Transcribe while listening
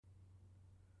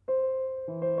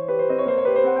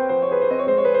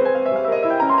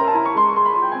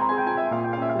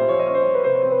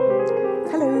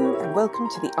welcome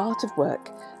to The Art of Work,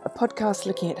 a podcast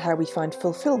looking at how we find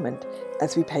fulfilment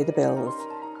as we pay the bills.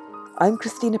 I'm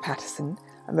Christina Patterson.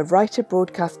 I'm a writer,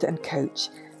 broadcaster and coach,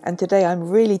 and today I'm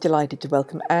really delighted to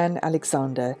welcome Anne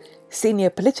Alexander, senior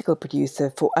political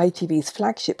producer for ITV's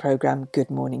flagship programme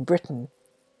Good Morning Britain.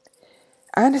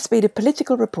 Anne has been a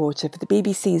political reporter for the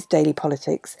BBC's Daily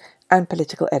Politics and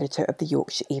political editor of the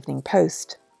Yorkshire Evening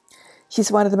Post.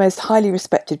 She's one of the most highly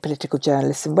respected political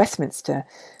journalists in Westminster,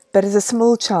 but as a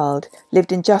small child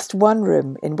lived in just one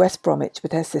room in West Bromwich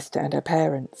with her sister and her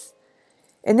parents.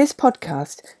 In this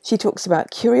podcast, she talks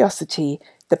about curiosity,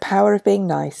 the power of being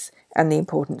nice, and the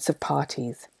importance of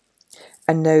parties.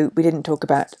 And no, we didn't talk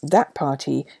about that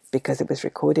party because it was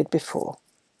recorded before.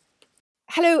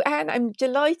 Hello, Anne. I'm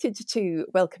delighted to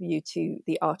welcome you to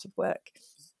The Art of Work.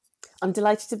 I'm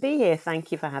delighted to be here.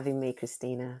 Thank you for having me,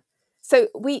 Christina. So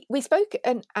we spoke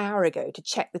an hour ago to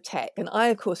check the tech, and I,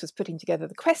 of course, was putting together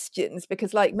the questions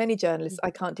because, like many journalists,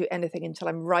 I can't do anything until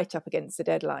I'm right up against the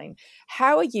deadline.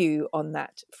 How are you on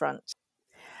that front?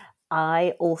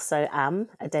 I also am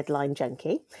a deadline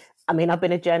junkie. I mean, I've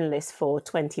been a journalist for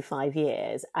 25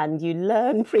 years, and you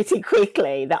learn pretty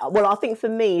quickly that, well, I think for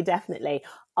me, definitely,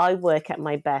 I work at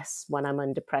my best when I'm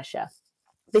under pressure.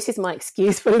 This is my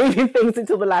excuse for leaving things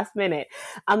until the last minute.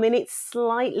 I mean, it's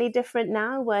slightly different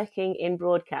now working in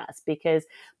broadcast because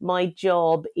my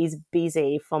job is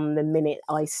busy from the minute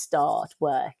I start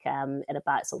work at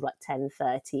about sort of like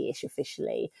 10:30ish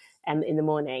officially in the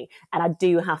morning. And I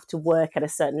do have to work at a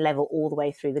certain level all the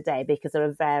way through the day because there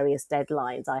are various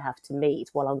deadlines I have to meet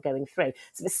while I'm going through.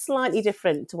 So it's slightly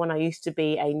different to when I used to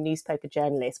be a newspaper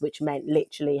journalist, which meant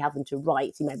literally having to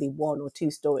write maybe one or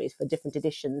two stories for different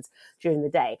editions during the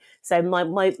day. So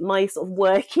my sort of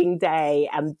working day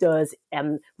does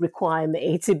require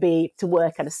me to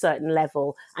work at a certain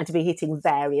level and to be hitting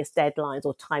various deadlines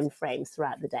or timeframes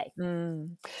throughout the day.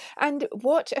 And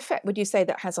what effect would you say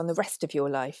that has on the rest of your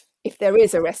life, if there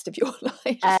is a rest of your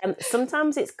life?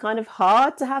 Sometimes it's kind of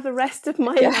hard to have a rest of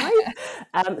my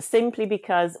life, simply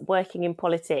because working in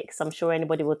politics, I'm sure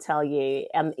anybody will tell you,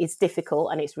 it's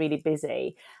difficult and it's really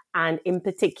busy. And in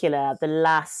particular, the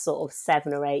last sort of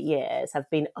 7 or 8 years have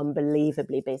been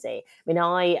unbelievably busy. I mean,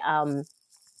 I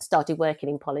started working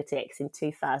in politics in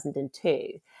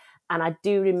 2002. And I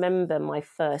do remember my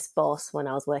first boss when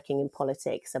I was working in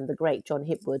politics, and the great John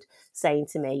Hipwood saying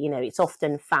to me, you know, it's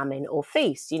often famine or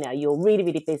feast. You know, you're really,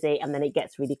 really busy and then it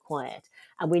gets really quiet.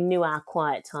 And we knew our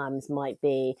quiet times might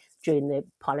be during the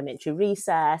parliamentary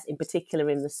recess, in particular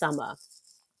in the summer.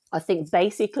 I think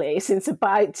basically since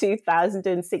about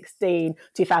 2016,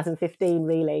 2015,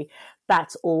 really,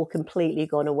 that's all completely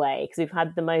gone away because we've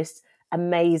had the most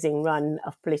amazing run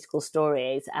of political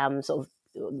stories, sort of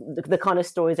the kind of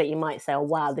stories that you might say, oh,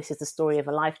 wow, this is the story of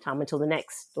a lifetime until the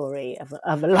next story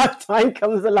of a lifetime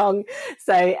comes along.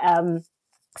 So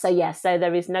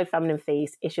there is no famine and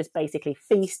feast. It's just basically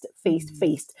feast, feast,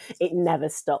 feast. It never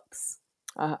stops.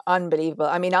 Unbelievable.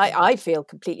 I mean, I feel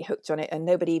completely hooked on it and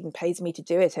nobody even pays me to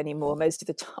do it anymore most of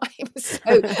the time.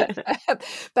 So,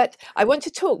 but I want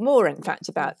to talk more, in fact,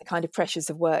 about the kind of pressures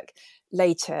of work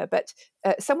later. But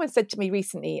someone said to me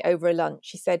recently over a lunch,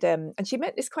 she said, and she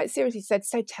meant this quite seriously, said,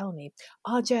 so tell me,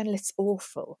 are journalists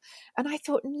awful? And I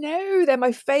thought, no, they're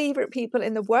my favourite people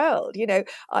in the world. You know,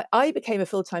 I became a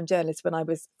full-time journalist when I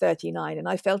was 39 and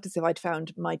I felt as if I'd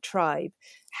found my tribe.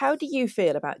 How do you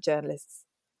feel about journalists?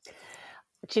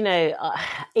 Do you know,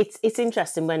 it's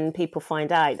interesting when people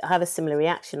find out. I have a similar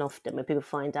reaction often when people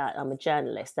find out I'm a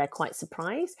journalist. They're quite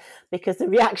surprised because the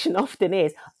reaction often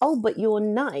is, oh, but you're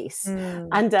nice.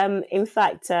 And in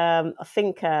fact, I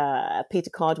think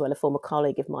Peter Cardwell, a former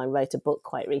colleague of mine, wrote a book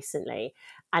quite recently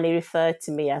and he referred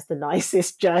to me as the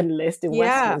nicest journalist in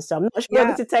Westminster. I'm not sure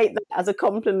whether to take that as a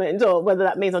compliment or whether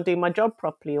that means I'm doing my job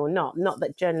properly or not. Not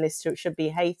that journalists should be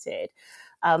hated.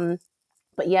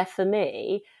 But yeah, for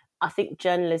me, I think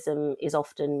journalism is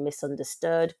often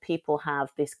misunderstood. People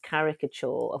have this caricature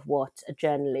of what a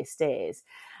journalist is.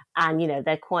 And, you know,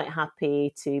 they're quite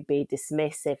happy to be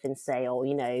dismissive and say, oh,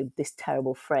 you know, this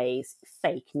terrible phrase,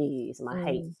 fake news. And I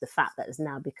hate the fact that it's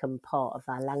now become part of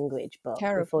our language, but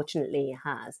unfortunately it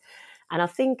has. And I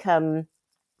think, you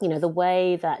know, the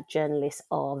way that journalists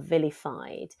are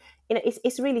vilified, you know,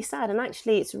 it's really sad. And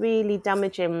actually, it's really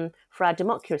damaging for our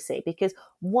democracy because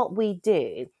what we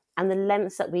do and the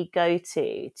lengths that we go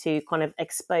to kind of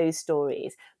expose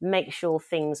stories, make sure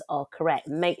things are correct,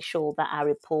 make sure that our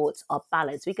reports are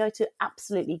balanced. We go to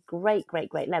absolutely great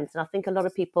lengths. And I think a lot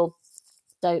of people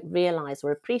don't realise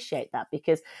or appreciate that,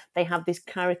 because they have this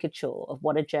caricature of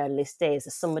what a journalist is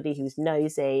as somebody who's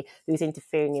nosy, who's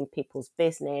interfering in people's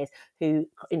business, who,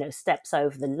 steps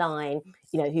over the line,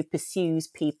 who pursues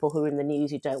people who are in the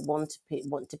news who don't want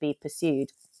to be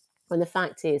pursued. And the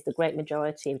fact is, the great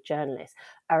majority of journalists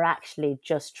are actually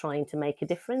just trying to make a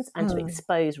difference and to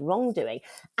expose wrongdoing.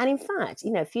 And in fact,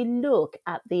 if you look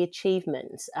at the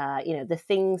achievements, the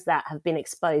things that have been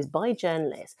exposed by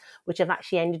journalists, which have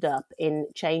actually ended up in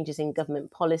changes in government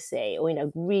policy, or,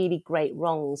 really great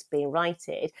wrongs being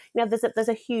righted, there's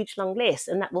a huge long list,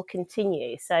 and that will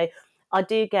continue. So I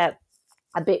do get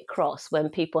a bit cross when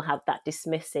people have that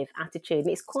dismissive attitude. And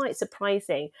it's quite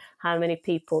surprising how many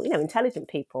people, intelligent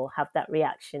people, have that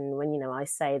reaction when, I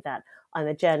say that I'm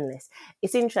a journalist.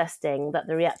 It's interesting that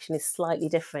the reaction is slightly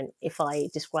different if I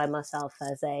describe myself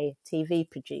as a TV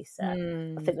producer.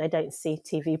 I think they don't see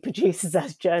TV producers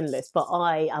as journalists, but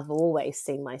I have always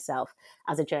seen myself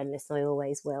as a journalist, and I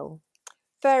always will.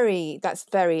 That's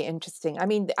very interesting. I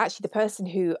mean, actually, the person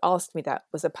who asked me that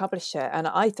was a publisher, and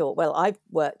I thought, well, I've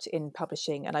worked in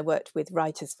publishing and I worked with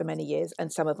writers for many years,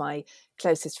 and some of my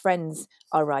closest friends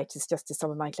are writers, just as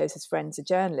some of my closest friends are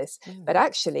journalists. But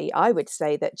actually, I would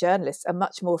say that journalists are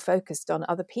much more focused on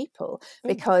other people,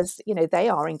 because, they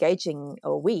are engaging,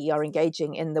 or we are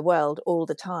engaging in the world all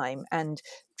the time, and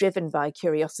driven by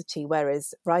curiosity,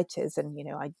 whereas writers, and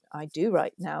I do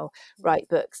write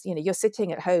books, you're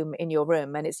sitting at home in your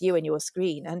room and it's you and your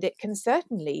screen, and it can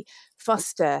certainly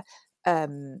foster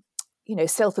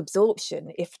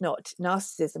self-absorption, if not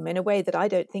narcissism, in a way that I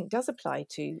don't think does apply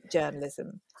to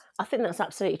journalism. I think that's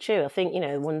absolutely true. I think,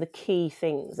 one of the key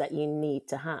things that you need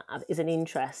to have is an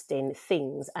interest in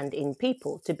things and in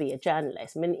people to be a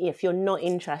journalist. I mean, if you're not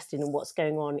interested in what's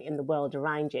going on in the world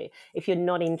around you, if you're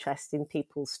not interested in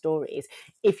people's stories,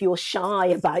 if you're shy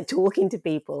about talking to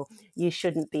people, you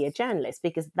shouldn't be a journalist,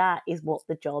 because that is what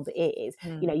the job is.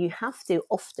 You have to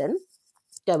often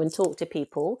go and talk to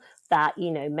people that,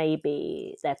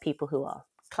 maybe they're people who are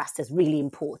classed as really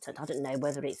important. I don't know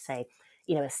whether it's a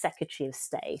Secretary of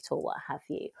State or what have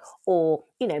you, or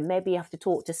maybe you have to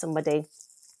talk to somebody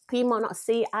who you might not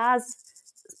see as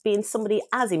being somebody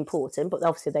as important, but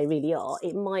obviously they really are.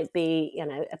 It might be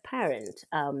a parent,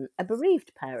 a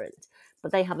bereaved parent,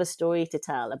 but they have a story to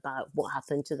tell about what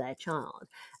happened to their child,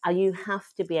 and you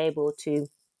have to be able to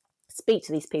speak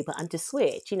to these people and to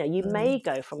switch. You may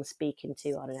go from speaking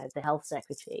to, I don't know, the health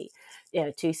secretary,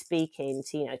 to speaking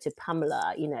to, to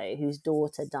Pamela, whose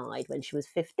daughter died when she was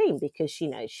 15 because,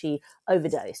 she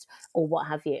overdosed or what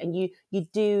have you. And you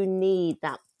do need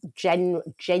that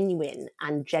genuine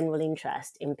and general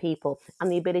interest in people,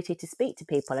 and the ability to speak to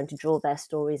people and to draw their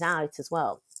stories out as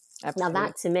well. Absolutely. Now,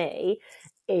 that to me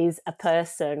is a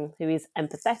person who is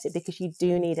empathetic, because you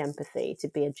do need empathy to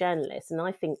be a journalist. And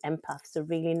I think empaths are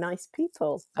really nice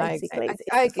people, basically.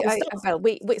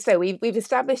 We've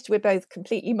established we're both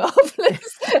completely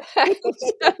marvellous.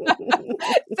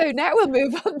 So now we'll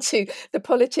move on to the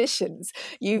politicians.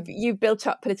 You've built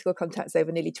up political contacts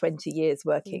over nearly 20 years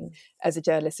working as a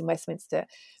journalist in Westminster.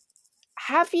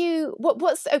 Have you,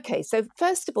 so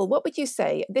first of all, what would you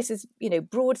say, this is,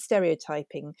 broad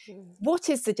stereotyping, what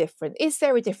is the difference? Is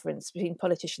there a difference between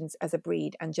politicians as a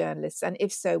breed and journalists? And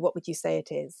if so, what would you say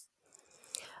it is?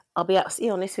 I'll be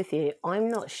absolutely honest with you, I'm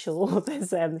not sure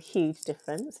there's a huge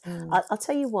difference. I'll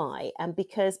tell you why.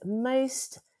 Because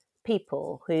most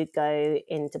people who go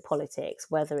into politics,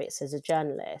 whether it's as a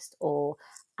journalist or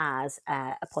as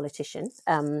a politician,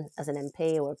 as an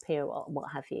MP or a peer or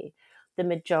what have you, the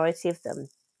majority of them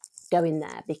go in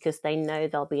there because they know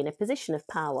they'll be in a position of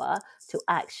power to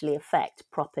actually affect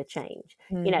proper change.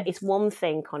 It's one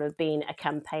thing kind of being a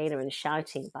campaigner and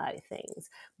shouting about things,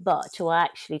 but to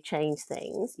actually change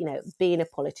things, being a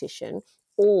politician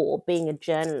or being a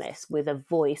journalist with a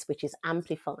voice which is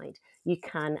amplified, you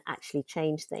can actually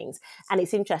change things. And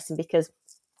it's interesting because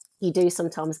you do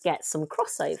sometimes get some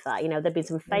crossover. There've been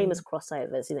some famous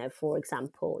crossovers, for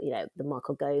example, the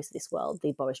Michael Goves of this world,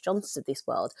 the Boris Johnsons of this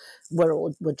world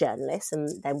were journalists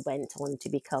and then went on to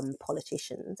become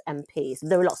politicians, MPs.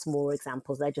 There are lots more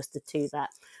examples. They're just the two that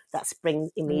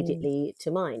spring immediately to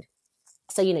mind.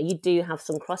 So, you do have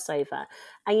some crossover.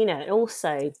 And, and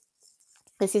also,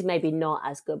 this is maybe not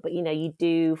as good, but, you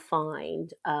do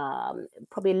find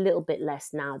probably a little bit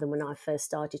less now than when I first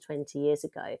started 20 years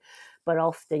ago. But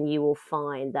often you will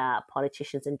find that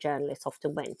politicians and journalists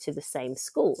often went to the same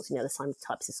schools, the same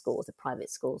types of schools, the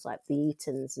private schools like the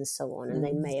Eatons and so on. And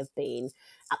they may have been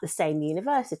at the same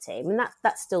university. I mean,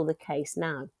 that's still the case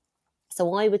now.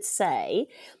 So I would say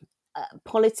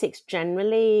politics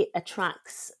generally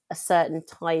attracts a certain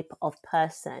type of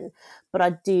person, but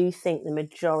I do think the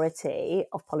majority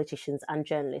of politicians and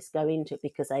journalists go into it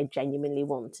because they genuinely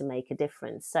want to make a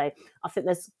difference. So I think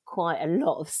there's quite a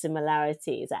lot of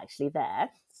similarities actually there.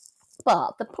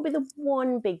 But probably the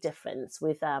one big difference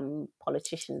with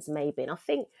politicians maybe, and I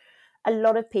think a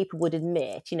lot of people would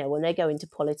admit, when they go into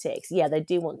politics, yeah, they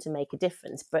do want to make a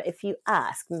difference. But if you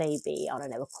ask maybe, I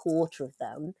don't know, a quarter of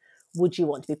them, would you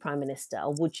want to be prime minister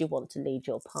or would you want to lead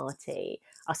your party?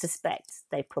 I suspect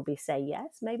they probably say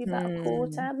yes, maybe about a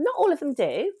quarter. Not all of them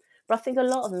do, but I think a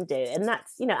lot of them do. And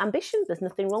that's, ambition, there's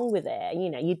nothing wrong with it.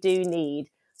 You do need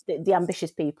the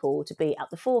ambitious people to be at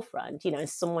the forefront, and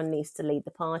someone needs to lead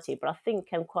the party. But I think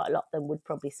quite a lot of them would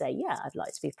probably say, yeah, I'd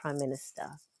like to be prime minister.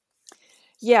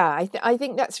 Yeah, I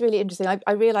think that's really interesting.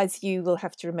 I realise you will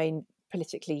have to remain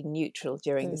politically neutral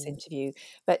during this interview,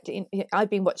 but I've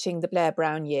been watching the Blair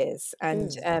Brown years, and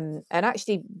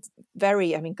actually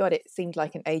very. I mean, God, it seemed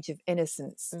like an age of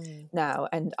innocence now,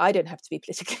 and I don't have to be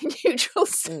politically neutral.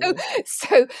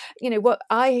 So what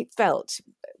I felt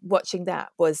watching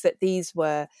that was that these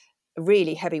were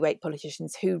really heavyweight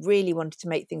politicians who really wanted to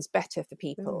make things better for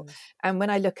people. And when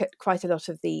I look at quite a lot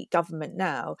of the government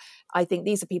now, I think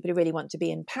these are people who really want to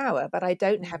be in power, but I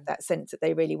don't have that sense that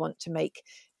they really want to make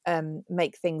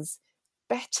things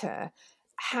better.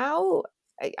 How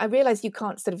I realize you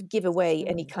can't sort of give away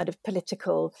any kind of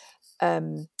political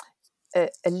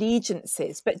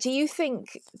allegiances, but do you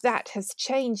think that has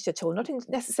changed at all? Not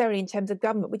necessarily in terms of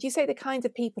government. Would you say the kinds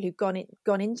of people who've gone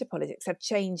into politics have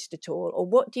changed at all, or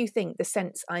what do you think the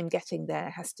sense I'm getting there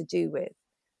has to do with?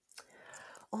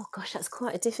 Oh gosh, that's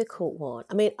quite a difficult one.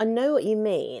 I mean, I know what you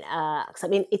mean. 'Cause I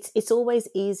mean, it's always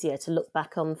easier to look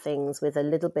back on things with a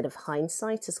little bit of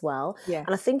hindsight as well. Yeah.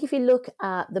 And I think if you look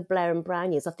at the Blair and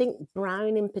Brown years, I think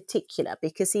Brown in particular,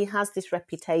 because he has this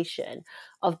reputation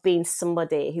of being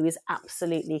somebody who is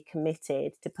absolutely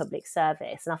committed to public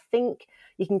service. And I think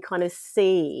you can kind of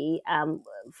see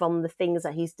from the things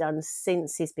that he's done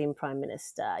since he's been Prime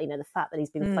Minister, the fact that he's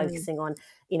been focusing on,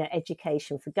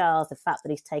 education for girls, the fact that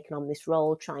he's taken on this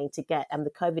role trying to get the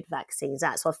COVID vaccines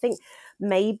out. So I think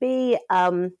maybe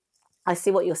I see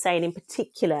what you're saying in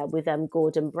particular with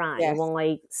Gordon Brown, Yes. who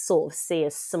I sort of see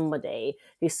as somebody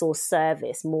who saw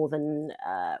service more than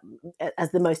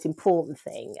as the most important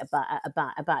thing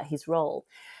about his role.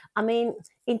 I mean,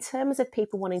 in terms of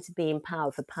people wanting to be in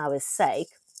power for power's sake,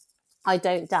 I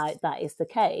don't doubt that is the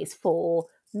case for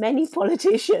many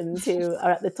politicians who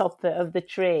are at the top of the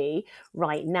tree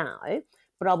right now.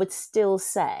 But I would still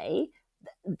say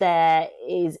there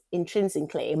is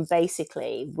intrinsically and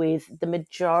basically with the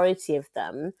majority of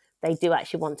them, they do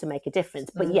actually want to make a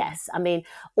difference. But yes, I mean,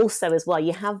 also as well,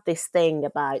 you have this thing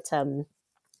about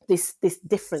this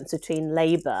difference between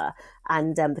Labour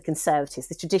and the Conservatives,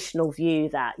 the traditional view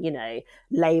that,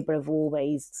 Labour have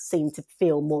always seemed to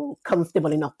feel more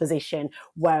comfortable in opposition,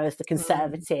 whereas the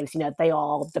Conservatives, they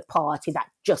are the party that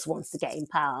just wants to get in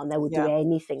power and they will do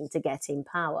anything to get in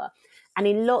power. And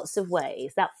in lots of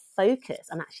ways, that focus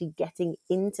on actually getting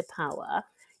into power,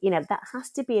 that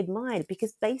has to be admired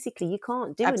because basically you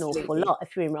can't do an awful lot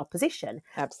if you're in opposition.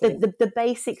 Absolutely. The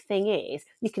basic thing is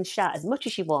you can shout as much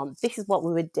as you want. This is what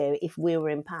we would do if we were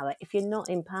in power. If you're not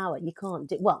in power, you can't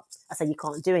do, well, I say you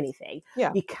can't do anything.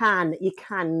 Yeah. You can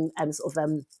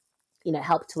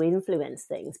help to influence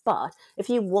things. But if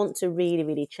you want to really,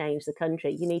 really change the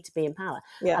country, you need to be in power.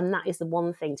 Yeah. And that is the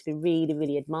one thing to be really,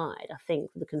 really admired, I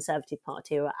think, for the Conservative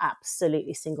Party, who are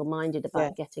absolutely single-minded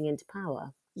about getting into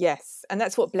power. Yes, and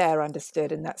that's what Blair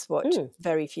understood, and that's what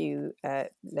very few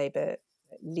Labour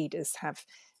leaders have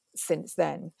since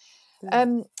then.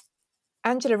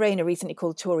 Angela Rayner recently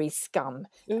called Tories scum,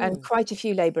 and quite a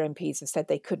few Labour MPs have said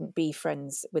they couldn't be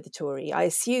friends with the Tory. I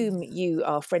assume you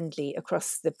are friendly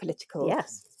across the political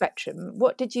spectrum.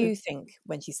 What did you think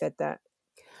when she said that?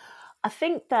 I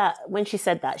think that when she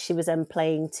said that, she was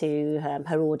playing to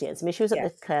her audience. I mean, she was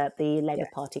at the Labour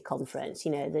Party conference.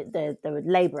 There were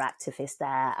Labour activists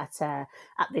there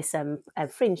at this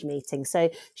fringe meeting. So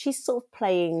she's sort of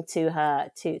playing to her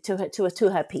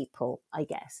people, I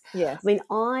guess. Yes. I mean,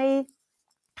 I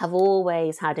have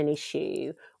always had an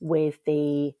issue with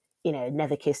the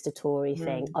never kissed a Tory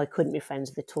thing. I couldn't be friends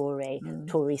with the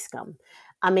Tory scum.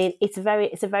 I mean, it's a very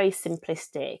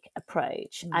simplistic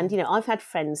approach. And, I've had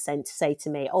friends say to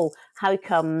me, oh, how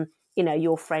come,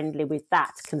 you're friendly with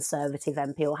that Conservative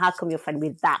MP, or how come you're friendly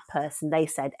with that person? They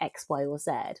said X, Y, or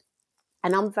Z.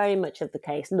 And I'm very much of the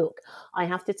case, look, I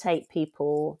have to take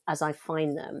people as I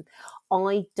find them.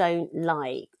 I don't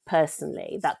like,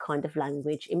 personally, that kind of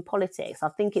language in politics. I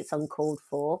think it's uncalled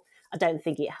for. I don't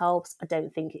think it helps. I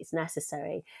don't think it's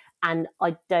necessary. And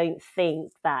I don't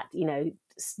think that,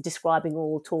 describing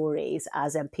all Tories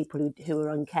as people who are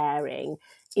uncaring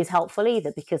is helpful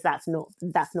either, because that's not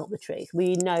the truth.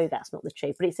 We know that's not the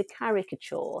truth, but it's a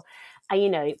caricature.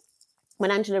 And, when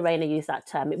Angela Rayner used that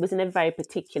term, it was in a very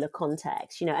particular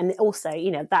context, and also,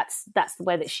 that's the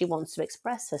way that she wants to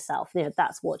express herself.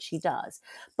 That's what she does.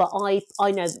 But I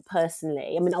know that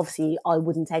personally, I mean, obviously I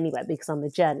wouldn't anyway, because I'm a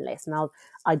journalist, and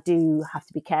I do have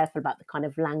to be careful about the kind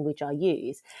of language I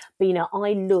use. But,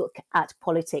 I look at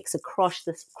politics across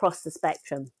the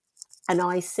spectrum, and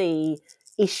I see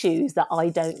issues that I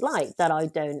don't like, that I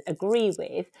don't agree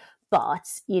with.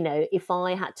 But, if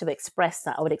I had to express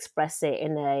that, I would express it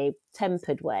in a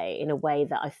tempered way, in a way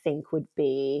that I think would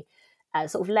be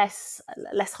sort of less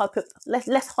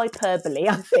hyperbole,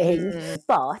 I think.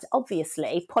 But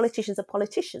obviously, politicians are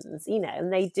politicians,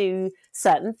 and they do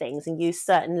certain things and use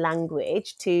certain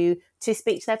language to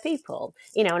speak to their people,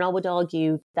 and I would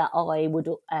argue that I would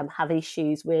have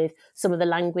issues with some of the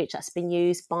language that's been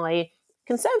used by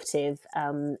Conservative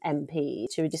MP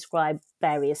to describe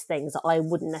various things that I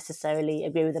wouldn't necessarily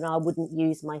agree with, and I wouldn't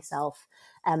use myself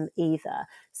either.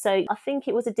 So I think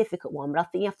it was a difficult one, but I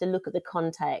think you have to look at the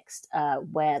context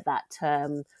where that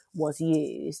term was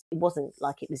used. It wasn't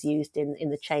like it was used in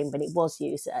the chamber, and it was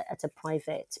used at a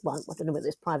private, well, I don't know whether it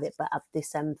was private, but at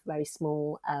this very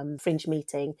small fringe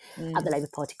meeting at the Labour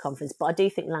Party conference. But I do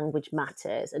think language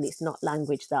matters, and it's not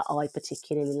language that I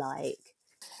particularly like.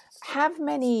 Have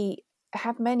many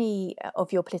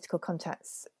of your political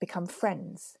contacts become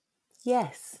friends?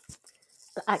 Yes,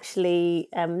 actually,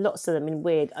 lots of them.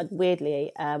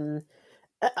 Weirdly, I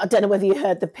don't know whether you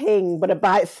heard the ping, but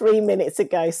about 3 minutes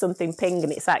ago, something pinged,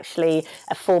 and it's actually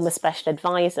a former special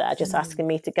advisor just asking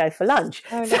me to go for lunch.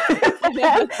 Oh, so,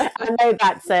 I know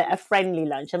that's a friendly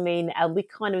lunch. I mean, we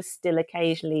kind of still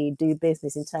occasionally do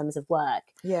business in terms of work.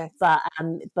 Yes. But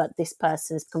this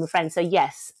person has become a friend. So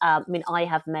yes, I mean, I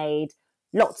have made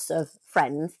lots of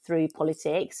friends through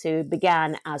politics who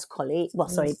began as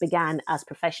began as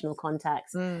professional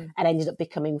contacts and ended up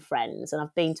becoming friends. And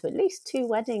I've been to at least 2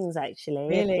 weddings, actually,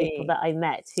 Really? of people that I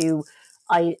met who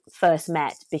I first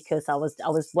met because I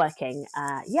was working.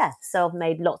 So I've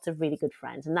made lots of really good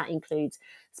friends, and that includes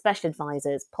special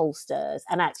advisors, pollsters,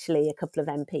 and actually a couple of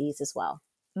MPs as well.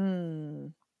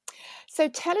 So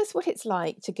tell us what it's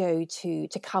like to go to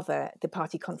cover the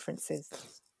party conferences.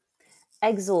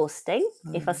 Exhausting,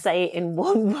 if I say it in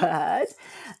one word.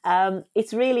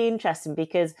 It's really interesting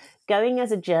because going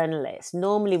as a journalist,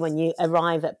 normally when you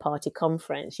arrive at party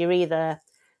conference, you're either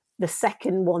the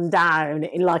second one down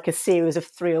in like a series of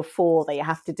 3 or 4 that you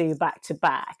have to do back to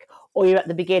back, or you're at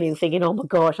the beginning thinking, oh my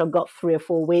gosh, I've got 3 or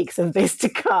 4 weeks of this to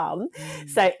come.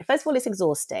 So first of all, it's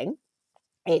exhausting.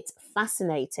 It's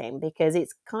fascinating because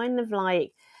it's kind of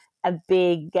like a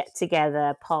big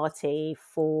get-together party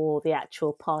for the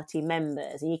actual party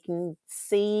members. And you can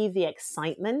see the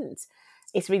excitement.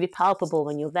 It's really palpable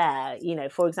when you're there.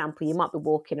 For example, you might be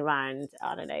walking around,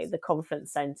 I don't know, the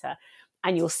conference centre,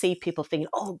 and you'll see people thinking,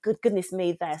 oh, goodness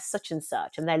me, there's such and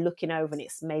such. And they're looking over, and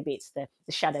it's the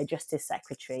Shadow Justice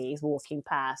Secretary is walking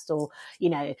past, or,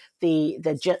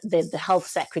 the Health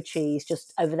Secretary is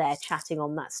just over there chatting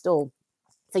on that stall.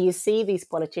 So you see these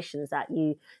politicians that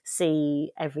you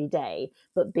see every day,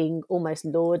 but being almost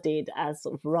lauded as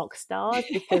sort of rock stars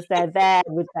because they're there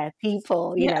with their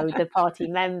people, with the party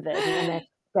members, and they're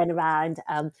going around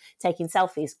taking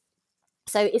selfies.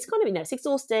 So it's kind of, it's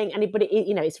exhausting, but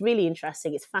it's really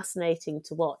interesting. It's fascinating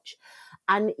to watch,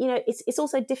 and it's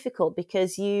also difficult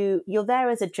because you're there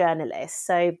as a journalist,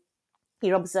 so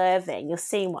you're observing, you're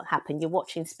seeing what happened, you're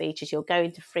watching speeches, you're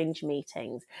going to fringe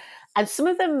meetings. And some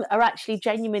of them are actually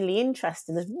genuinely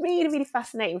interesting. There's really, really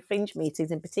fascinating fringe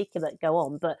meetings in particular that go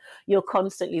on, but you're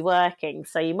constantly working.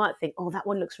 So you might think, oh, that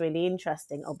one looks really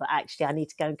interesting. Oh, but actually I need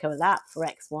to go and cover that for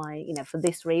X, Y, for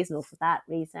this reason or for that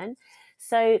reason.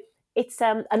 So it's,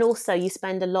 and also you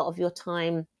spend a lot of your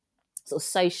time sort of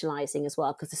socializing as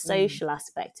well, because the social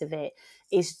aspect of it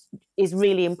is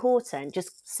really important.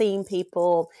 Just seeing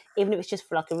people, even if it's just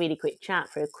for like a really quick chat,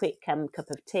 for a quick cup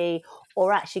of tea,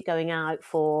 or actually going out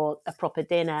for a proper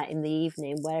dinner in the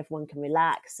evening where everyone can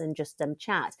relax and just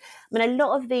chat. I mean, a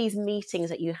lot of these meetings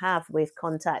that you have with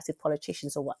contacts with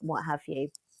politicians or what have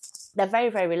you, they're very,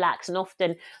 very relaxed, and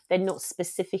often they're not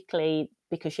specifically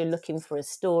because you're looking for a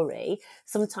story.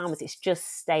 Sometimes it's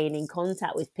just staying in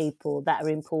contact with people that are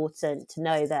important to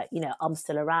know that, I'm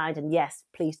still around, and yes,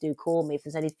 please do call me if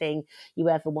there's anything you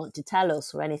ever want to tell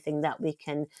us or anything that we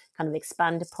can kind of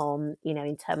expand upon,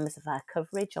 in terms of our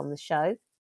coverage on the show.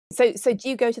 So do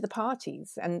you go to the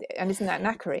parties, and isn't that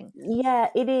knackering? Yeah,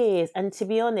 it is. And to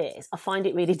be honest, I find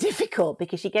it really difficult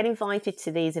because you get invited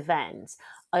to these events.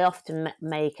 I often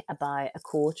make about a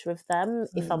quarter of them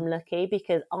if I'm lucky,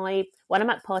 because when I'm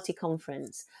at party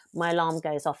conference, my alarm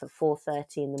goes off at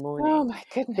 4:30 in the Oh morning my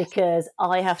goodness. because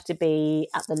I have to be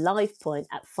at the live point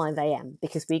at 5 a.m.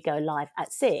 because we go live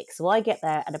at 6. So I get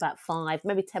there at about 5,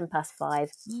 maybe 10 past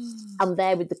 5. I'm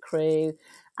there with the crew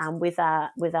and with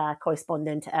our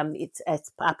correspondent. It's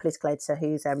our political editor,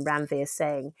 who's Ranveer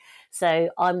Singh. So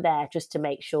I'm there just to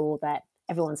make sure that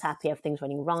everyone's happy, everything's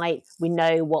running right. We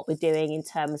know what we're doing in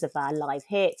terms of our live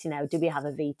hits. Do we have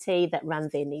a VT that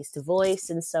Ranveer needs to voice,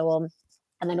 and so on.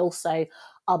 And then also,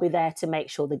 I'll be there to make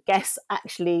sure the guests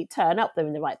actually turn up, they're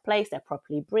in the right place, they're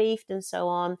properly briefed, and so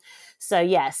on. So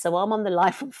I'm on the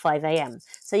live from 5 a.m.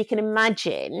 So you can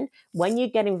imagine when you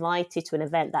get invited to an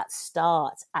event that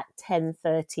starts at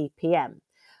 10:30 p.m.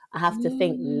 I have to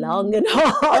think long and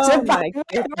hard about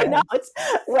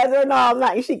whether or not I'm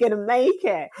actually going to make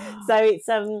it. So it's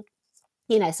so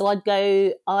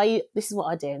this is what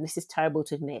I do, and this is terrible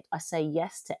to admit. I say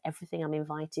yes to everything I'm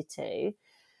invited to,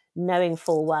 knowing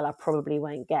full well I probably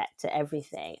won't get to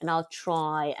everything, and I'll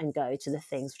try and go to the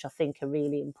things which I think are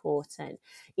really important.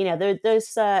 There's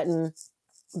certain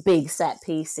big set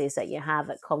pieces that you have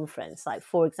at conference. Like,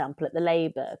 for example, at the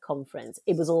Labour conference,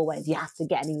 it was always you have to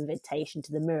get an invitation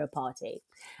to the Mirror Party.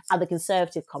 At the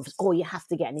Conservative conference, you have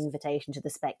to get an invitation to the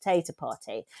Spectator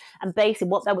Party. And basically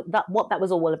what that was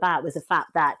all about was the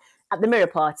fact that at the Mirror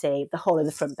Party, the whole of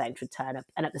the front bench would turn up,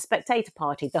 and at the Spectator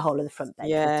Party, the whole of the front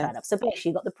bench would turn up. So basically,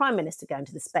 you got the Prime Minister going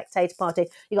to the Spectator Party,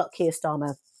 you got Keir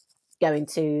Starmer going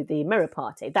to the Mirror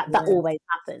Party. That always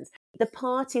happens. The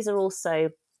parties are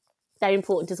also, they're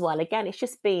important as well. Again, it's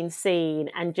just being seen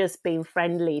and just being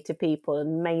friendly to people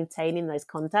and maintaining those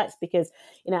contacts, because,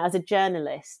 as a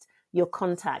journalist, your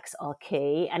contacts are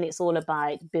key, and it's all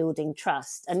about building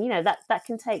trust. And, that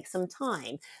can take some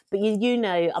time. But,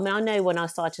 I know when I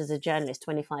started as a journalist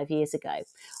 25 years ago,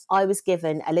 I was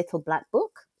given a little black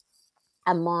book,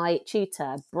 and my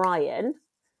tutor, Brian,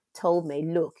 told me,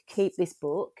 look, keep this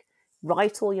book,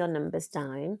 write all your numbers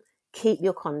down, keep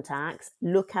your contacts,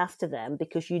 look after them,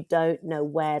 because you don't know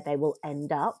where they will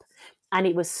end up. And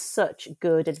it was such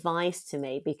good advice to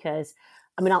me, because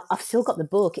I've still got the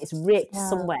book. It's ripped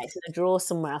somewhere. It's in a drawer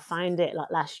somewhere. I found it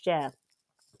like last year.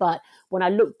 But when I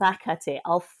look back at it,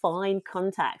 I'll find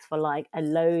contacts for like a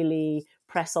lowly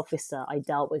press officer I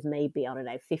dealt with maybe,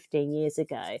 15 years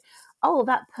ago. Oh,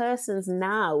 that person's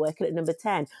now working at Number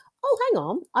 10. Oh, hang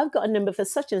on, I've got a number for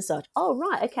such and such. Oh,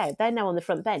 right, okay, they're now on the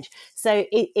front bench. So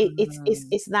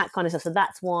it's that kind of stuff. So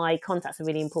that's why contacts are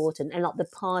really important. And like the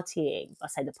partying,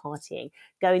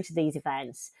 going to these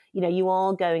events, you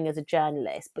are going as a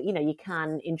journalist, but, you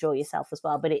can enjoy yourself as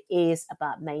well. But it is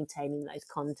about maintaining those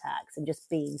contacts and just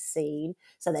being seen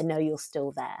so they know you're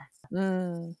still there.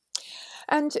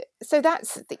 And so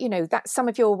that's some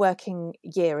of your working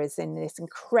year is in this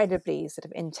incredibly sort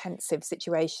of intensive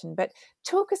situation. But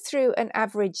talk us through an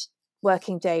average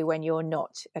working day when you're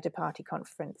not at a party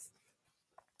conference.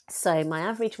 So my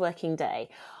average working day,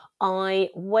 I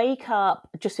wake up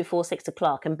just before 6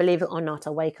 o'clock, and believe it or not,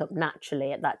 I wake up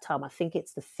naturally at that time. I think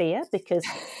it's the fear, because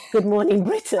Good Morning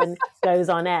Britain goes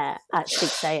on air at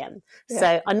 6 a.m. Yeah.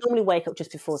 So I normally wake up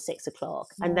just before 6 o'clock.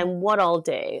 Yeah. And then what I'll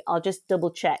do, I'll just double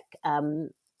check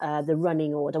the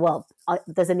running order. Well,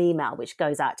 there's an email which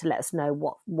goes out to let us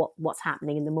know what's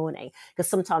happening in the morning, because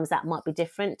sometimes that might be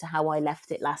different to how I left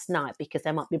it last night, because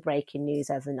there might be breaking news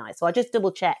overnight. So I just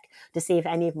double check to see if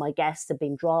any of my guests have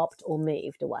been dropped or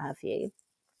moved or what have you.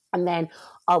 And then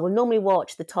I will normally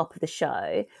watch the top of the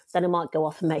show. Then I might go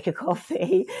off and make a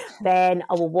coffee. Then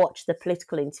I will watch the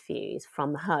political interviews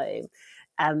from home.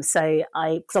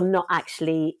 Because I'm not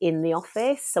actually in the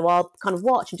office, so I'll kind of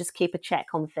watch and just keep a check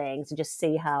on things and just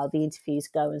see how the interviews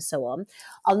go and so on.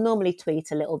 I'll normally tweet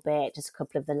a little bit, just a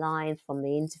couple of the lines from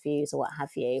the interviews or what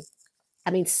have you.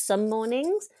 Some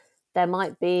mornings there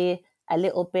might be a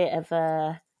little bit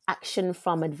of action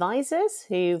from advisors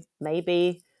who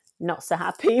maybe not so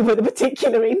happy with a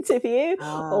particular interview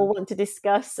or want to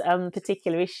discuss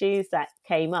particular issues that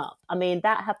came up.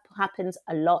 That happens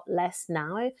a lot less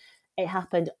now. It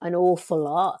happened an awful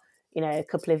lot, a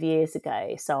couple of years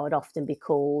ago. So I'd often be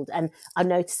called. And I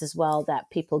noticed as well that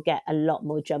people get a lot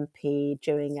more jumpy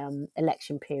during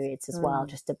election periods as well,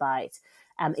 just about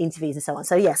interviews and so on.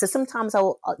 So so sometimes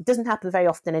it doesn't happen very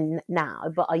often now,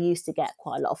 but I used to get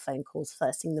quite a lot of phone calls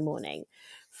first thing in the morning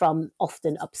from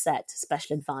often upset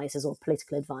special advisors or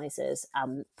political advisors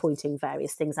pointing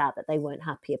various things out that they weren't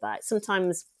happy about.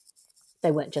 Sometimes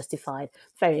they weren't justified.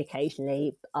 Very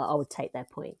occasionally, I would take their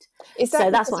point. Is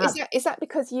that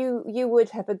because you would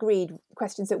have agreed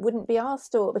questions that wouldn't be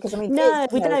asked, or because no,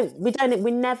 we don't.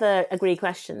 We never agree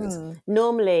questions.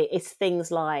 Normally, it's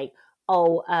things like,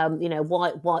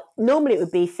 why? Normally, it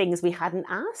would be things we hadn't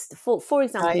asked. For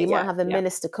example, you might have a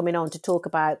minister coming on to talk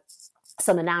about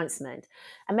some announcement,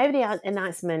 and maybe the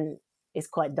announcement is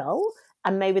quite dull,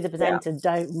 and maybe the presenters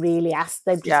don't really ask.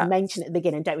 They just mention it at the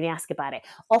beginning and don't really ask about it.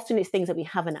 Often it's things that we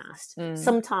haven't asked.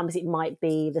 Sometimes it might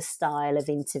be the style of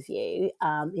interview,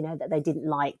 that they didn't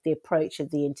like the approach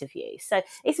of the interview. So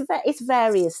it's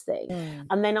various things.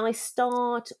 And then I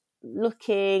start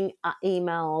looking at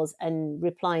emails and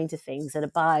replying to things at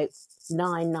about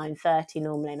 9:30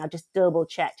 normally, and I just double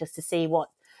check just to see what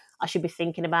I should be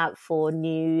thinking about for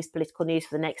political news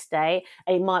for the next day.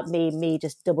 And it might be me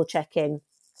just double checking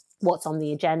what's on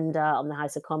the agenda on the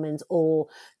House of Commons, or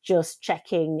just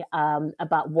checking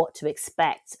about what to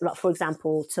expect. Like, for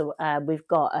example, we've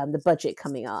got the budget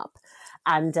coming up,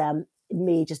 and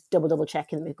me just double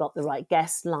checking that we've got the right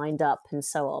guests lined up and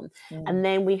so on. And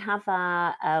then we have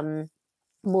our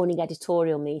morning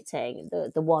editorial meeting,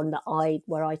 the one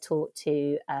where I talk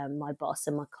to my boss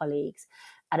and my colleagues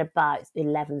at about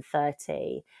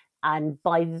 11:30. And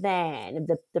by then,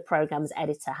 the programme's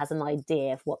editor has an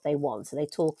idea of what they want. So they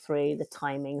talk through the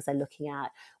timings, they're looking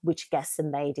at which guests are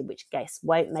made it, which guests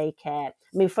won't make it.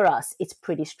 I mean, for us, it's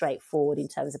pretty straightforward in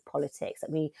terms of politics.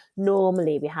 I mean,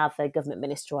 normally we have a government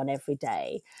minister on every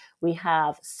day. We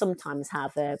sometimes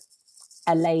have a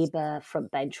Labour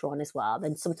front bencher on as well.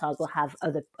 Then sometimes we'll have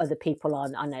other people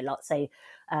on. I know, let's say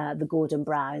the Gordon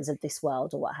Browns of this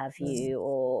world, or what have you,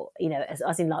 or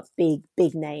as in like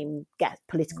big name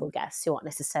political guests who aren't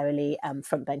necessarily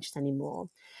front benchers anymore.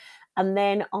 And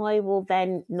then I will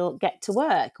then not get to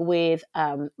work with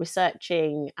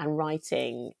researching and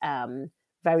writing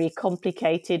very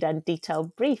complicated and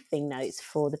detailed briefing notes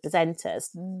for the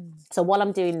presenters. So while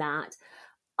I'm doing that,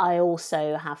 I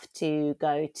also have to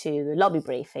go to the lobby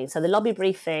briefing. So the lobby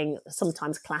briefing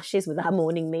sometimes clashes with our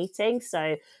morning meeting.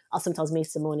 So I'll sometimes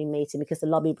miss the morning meeting because the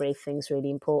lobby briefing is really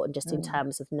important just in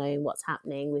terms of knowing what's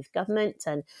happening with government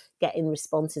and getting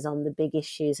responses on the big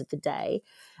issues of the day.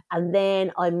 And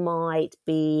then I might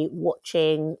be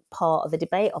watching part of a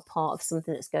debate or part of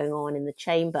something that's going on in the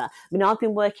chamber. I mean, I've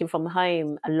been working from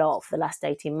home a lot for the last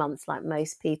 18 months, like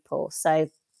most people.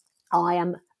 So I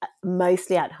am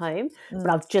mostly at home, but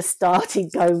I've just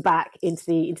started going back into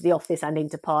the office and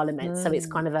into Parliament. So it's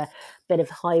kind of a bit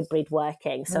of hybrid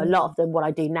working. So a lot of what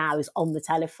I do now is on the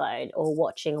telephone or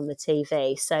watching on the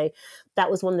TV. So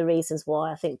that was one of the reasons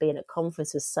why I think being at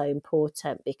conference was so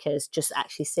important, because just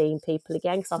actually seeing people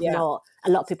again, because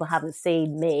a lot of people haven't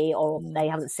seen me, or they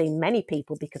haven't seen many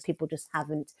people because people just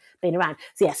haven't been around.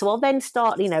 So I'll then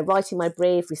start, writing my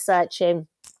brief, researching,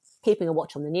 keeping a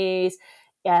watch on the news.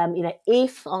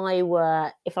 If I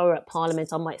were at Parliament,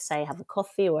 I might say have a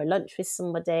coffee or a lunch with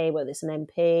somebody, whether it's an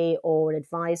MP or an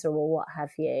advisor or what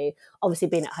have you. Obviously,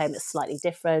 being at home, it's slightly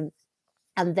different.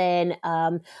 And then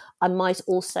I might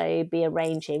also be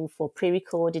arranging for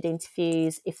pre-recorded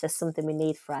interviews if there's something we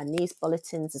need for our news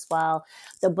bulletins as well.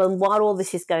 But while all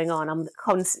this is going on, I'm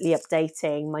constantly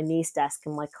updating my news desk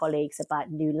and my colleagues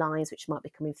about new lines which might be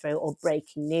coming through, or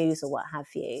breaking news or what have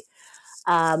you.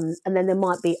 And then there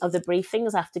might be other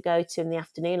briefings I have to go to in the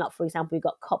afternoon. Like, for example, we've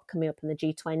got COP coming up in the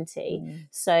G20.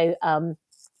 So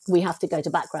we have to go to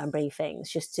background briefings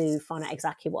just to find out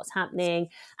exactly what's happening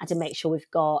and to make sure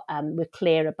we're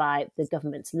clear about the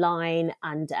government's line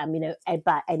and,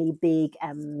 about any big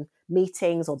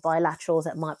meetings or bilaterals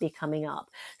that might be coming up.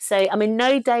 So, I mean,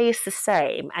 no day is the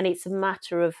same, and it's a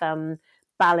matter of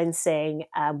balancing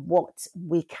what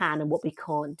we can and what we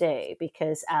can't do,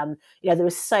 because there are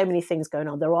so many things going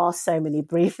on. There are so many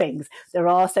briefings. There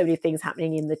are so many things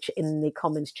happening in the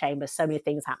Commons chamber. So many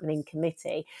things happening in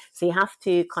committee. So you have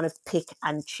to kind of pick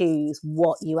and choose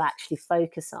what you actually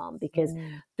focus on, because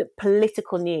the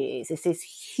political news is this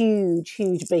huge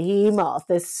behemoth.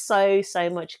 There's so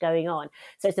much going on.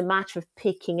 So it's a matter of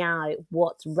picking out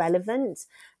what's relevant,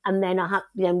 and then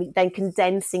then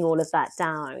condensing all of that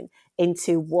down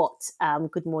into what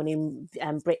Good Morning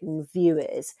Britain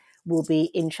viewers will be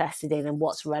interested in and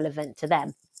what's relevant to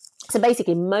them. So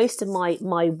basically, most of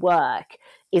my work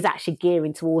is actually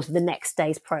gearing towards the next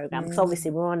day's programme, because obviously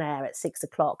we're on air at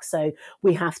 6:00, so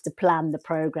we have to plan the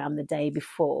programme the day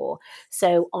before.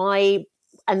 So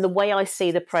and the way I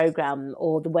see the programme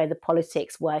or the way the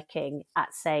politics working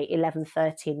at, say,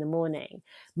 11:30 in the morning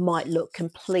might look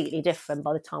completely different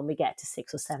by the time we get to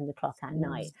 6 or 7 o'clock at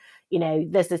night. You know,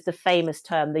 there's the famous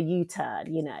term, the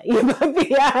U-turn, you know, you might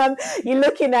be, you're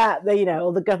looking at the, you know,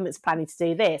 or the government's planning to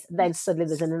do this, then suddenly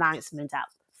there's an announcement at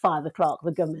 5 o'clock,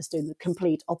 the government's doing the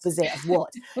complete opposite of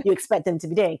what you expect them to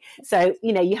be doing. So,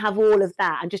 you know, you have all of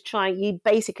that and just you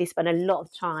basically spend a lot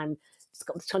of time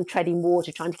treading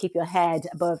water, trying to keep your head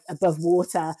above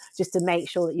water, just to make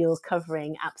sure that you're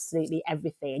covering absolutely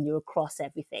everything and you're across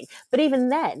everything. But even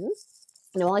then,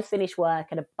 you know, I finish work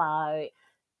at about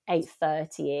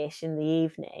 8:30ish in the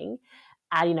evening,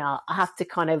 and you know, I have to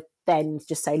kind of then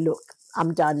just say, look,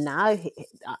 I'm done now.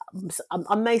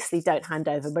 I mostly don't hand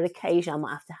over, but occasionally I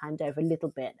might have to hand over a little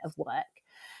bit of work.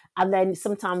 And then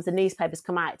sometimes the newspapers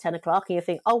come out at 10 o'clock and you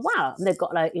think, oh, wow, and they've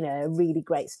got like, you know, a really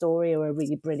great story or a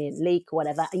really brilliant leak or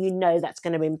whatever. And you know that's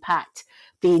going to impact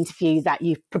the interview that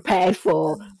you've prepared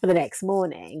for the next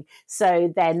morning.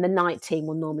 So then the night team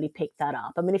will normally pick that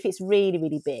up. I mean, if it's really,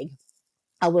 really big,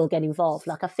 I will get involved.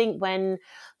 Like I think when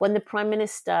the Prime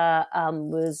Minister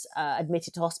was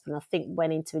admitted to hospital, I think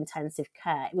went into intensive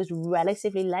care, it was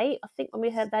relatively late, I think, when we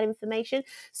heard that information.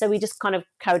 So we just kind of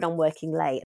carried on working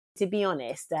late. To be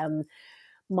honest,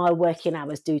 my working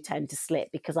hours do tend to slip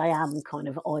because I am kind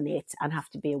of on it and have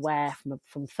to be aware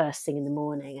from first thing in the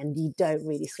morning, and you don't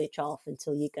really switch off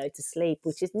until you go to sleep,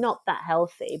 which is not that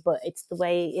healthy, but it's the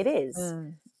way it is.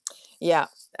 Yeah.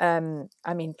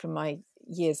 I mean, from my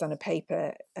years on a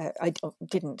paper, I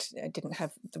didn't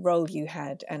have the role you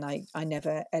had, and I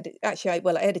never edit. Actually,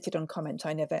 I edited on comment.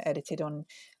 I never edited on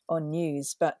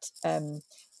news, but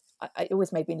it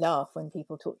always made me laugh when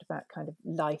people talked about kind of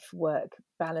life work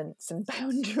balance and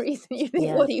boundaries, and you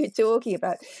think, what are you talking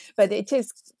about? But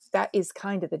that is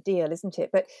kind of the deal, isn't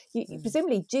it? But you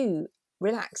presumably do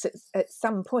relax at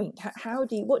some point.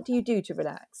 What do you do to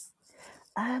relax?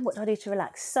 What do I do to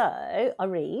relax? So I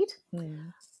read.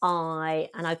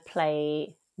 I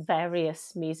play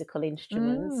various musical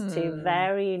instruments to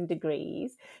varying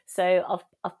degrees. So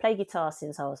I've played guitar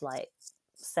since I was like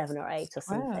 7 or 8 or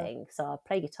something. Wow. So I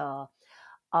play guitar.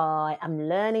 I am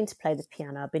learning to play the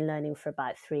piano. I've been learning for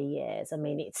about 3 years. I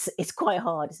mean, it's quite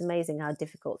hard. It's amazing how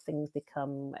difficult things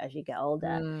become as you get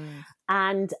older.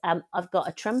 And I've got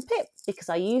a trumpet because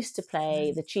I used to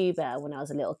play the tuba when I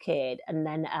was a little kid. And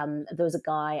then there was a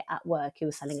guy at work who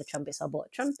was selling a trumpet, so I bought a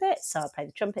trumpet. So I played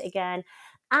the trumpet again.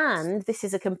 And this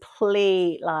is a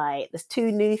complete, there's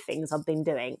 2 new things I've been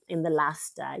doing in the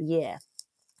last year.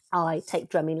 I take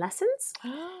drumming lessons.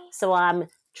 So I'm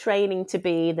training to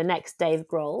be the next Dave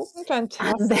Grohl.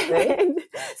 Fantastic.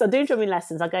 So I'm doing drumming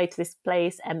lessons. I go to this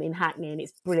place in Hackney and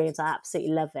it's brilliant. I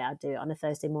absolutely love it. I do it on a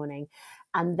Thursday morning.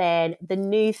 And then the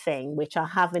new thing, which I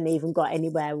haven't even got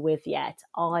anywhere with yet,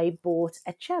 I bought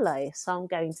a cello. So I'm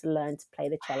going to learn to play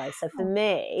the cello. So for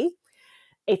me,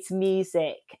 it's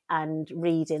music and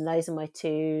reading. Those are my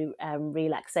 2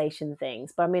 relaxation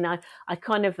things. But I mean, I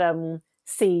kind of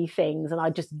see things and I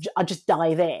just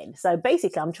dive in. So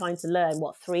basically I'm trying to learn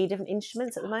 3 different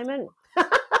instruments at the moment.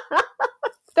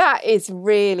 That is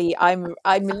really, I'm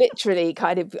literally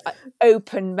kind of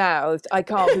open mouthed. I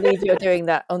can't believe you're doing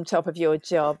that on top of your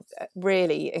job.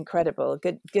 Really incredible.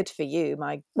 Good for you.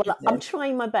 My goodness. Well, I'm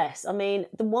trying my best. I mean,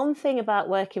 the one thing about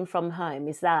working from home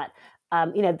is that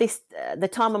the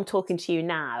time I'm talking to you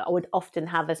now, I would often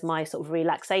have as my sort of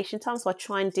relaxation time. So I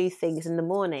try and do things in the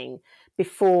morning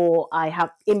before I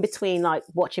have, in between like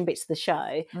watching bits of the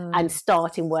show and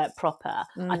starting work proper.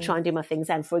 I try and do my things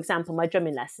then. For example, my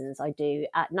drumming lessons I do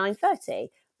at 9:30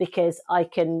 because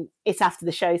it's after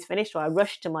the show's finished, or I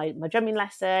rush to my drumming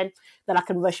lesson, then I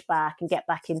can rush back and get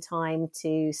back in time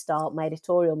to start my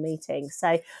editorial meeting.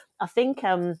 So I think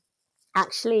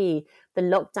actually the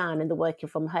lockdown and the working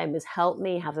from home has helped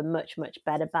me have a much, much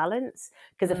better balance,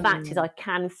 because the fact is I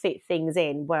can fit things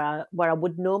in where I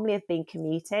would normally have been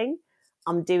commuting.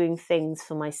 I'm doing things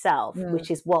for myself, which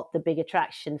is what the big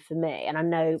attraction for me. And I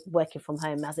know working from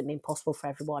home hasn't been possible for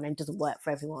everyone and doesn't work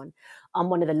for everyone. I'm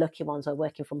one of the lucky ones where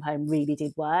working from home really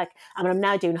did work. I mean, I'm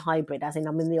now doing hybrid, as in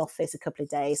I'm in the office a couple of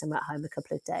days, I'm at home a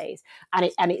couple of days.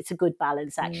 And it's a good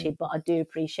balance, actually. But I do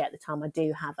appreciate the time I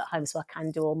do have at home, so I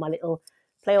can do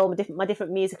play all my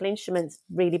different musical instruments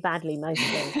really badly,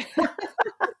 mostly.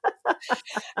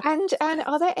 And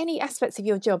are there any aspects of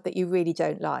your job that you really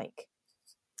don't like?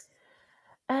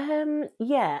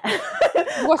 Yeah.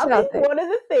 What I think one of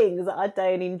the things that I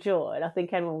don't enjoy, and I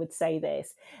think anyone would say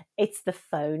this, it's the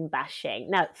phone bashing.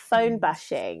 Now, phone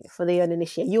bashing, for the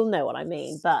uninitiated, you'll know what I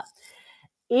mean, but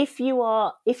if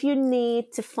you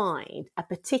need to find a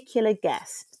particular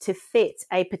guest to fit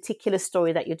a particular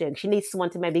story that you're doing, she needs someone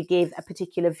to maybe give a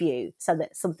particular view so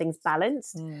that something's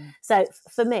balanced. So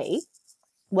for me,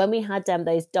 when we had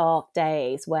those dark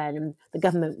days when the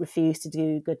government refused to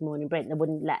do Good Morning Britain, they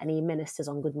wouldn't let any ministers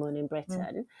on Good Morning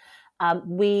Britain,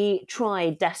 we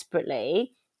tried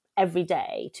desperately every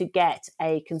day to get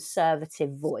a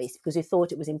conservative voice, because we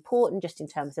thought it was important just in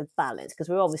terms of balance, because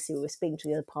we were speaking to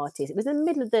the other parties. It was in the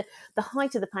middle of the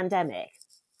height of the pandemic.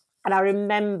 And I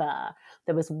remember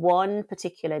there was one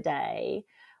particular day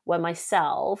where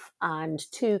myself and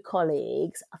two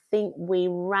colleagues, I think we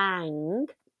rang,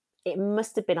 it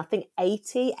must have been, I think,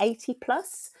 80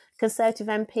 plus Conservative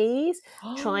MPs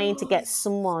trying to get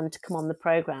someone to come on the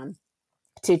programme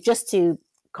to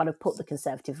kind of put the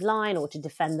Conservative line or to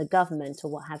defend the government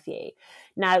or what have you.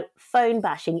 Now, phone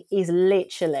bashing is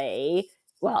literally,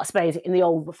 well, I suppose in the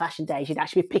old-fashioned days, you'd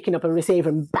actually be picking up a receiver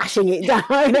and bashing it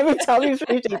down every time you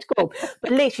threw each call.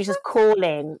 But literally just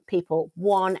calling people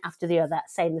one after the other,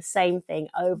 saying the same thing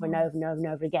over and over and over and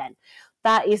over again.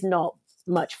 That is not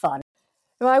much fun.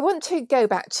 Well, I want to go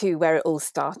back to where it all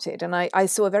started. And I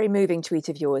saw a very moving tweet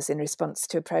of yours in response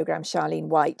to a programme Charlene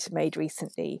White made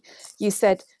recently. You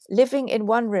said, living in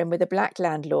one room with a black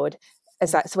landlord,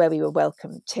 as that's where we were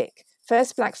welcome, tick.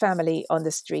 First black family on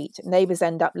the street. Neighbours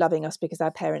end up loving us because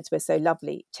our parents were so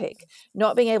lovely, tick.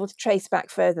 Not being able to trace back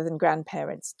further than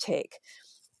grandparents, tick.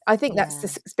 I think that's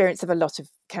the experience of a lot of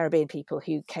Caribbean people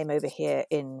who came over here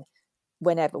in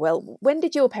whenever. Well, when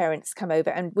did your parents come over?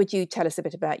 And would you tell us a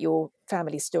bit about your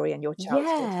family story and your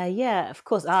childhood? Yeah, of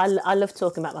course. I love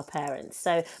talking about my parents.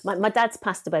 So my dad's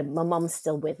passed away, but my mum's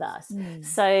still with us.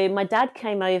 So my dad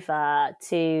came over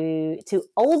to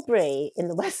Albury in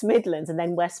the West Midlands and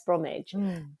then West Bromwich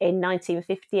in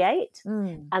 1958.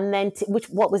 And then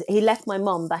he left my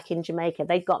mum back in Jamaica.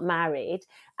 They got married.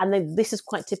 And then this is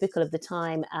quite typical of the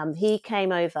time. He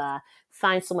came over,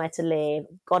 found somewhere to live,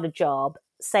 got a job,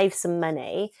 saved some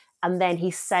money, and then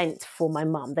he sent for my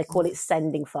mum. They call it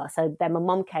sending for. So then my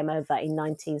mum came over in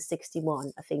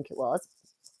 1961, I think it was.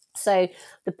 So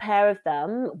the pair of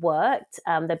them worked.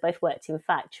 They both worked in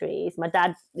factories. My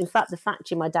dad, in fact, the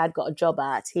factory my dad got a job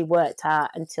at, he worked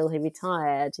at until he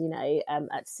retired,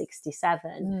 at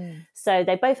 67. So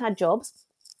they both had jobs.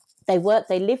 They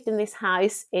lived in this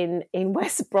house in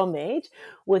West Bromwich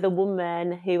with a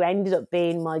woman who ended up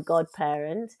being my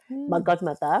godparent, my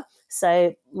godmother.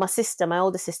 So my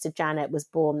older sister Janet was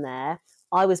born there.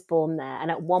 I was born there.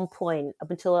 And at one point,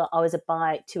 up until I was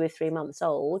about 2 or 3 months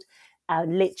old,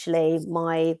 literally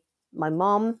my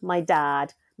mom, my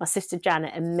dad, my sister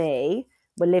Janet and me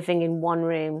were living in one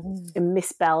room in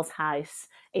Miss Bell's house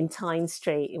in Tyne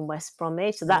Street in West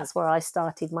Bromwich. So that's where I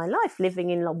started my life, living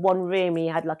in one room.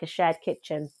 You had like a shared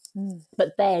kitchen.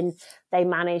 But then they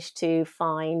managed to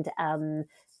find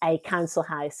a council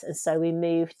house. And so we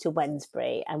moved to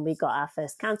Wednesbury and we got our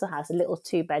first council house, a little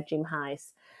 2-bedroom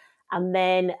house. And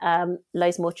then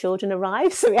loads more children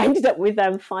arrived. So we ended up with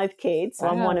 5 kids. So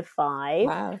I'm one of 5.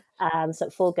 Wow. So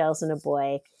 4 girls and a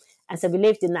boy. And so we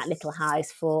lived in that little house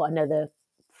for another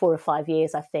 4 or 5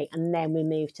 years, I think. And then we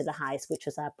moved to the house, which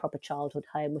was our proper childhood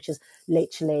home, which is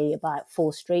literally about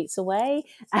 4 streets away.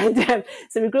 And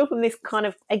so we grew up in this kind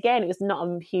of, again, it was not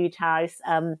a huge house.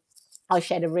 I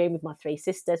shared a room with my 3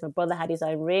 sisters. My brother had his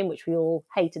own room, which we all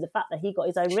hated the fact that he got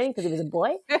his own room because he was a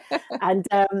boy. And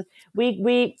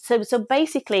so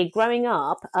basically growing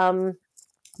up,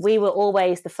 we were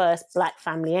always the first black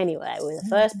family anyway. We were the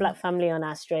first black family on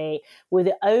our street. We were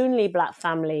the only black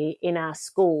family in our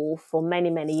school for many,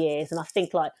 many years. And I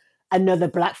think like another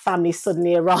black family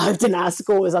suddenly arrived in our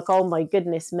school. It was like, oh my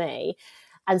goodness me.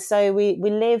 And so we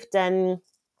lived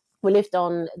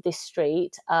on this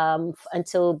street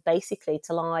until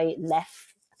I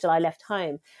left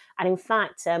home. And in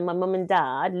fact, my mum and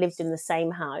dad lived in the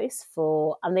same house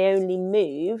and they only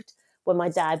moved when my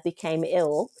dad became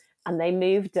ill. And they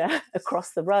moved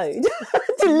across the road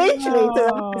to literally to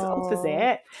the house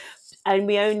opposite. And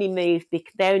they only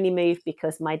moved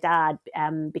because my dad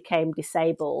became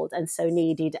disabled and so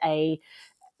needed a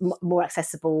more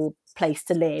accessible place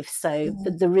to live. So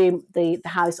the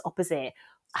house opposite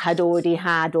had already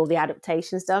had all the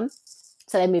adaptations done.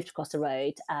 So they moved across the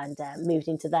road and moved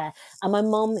into there. And my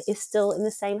mum is still in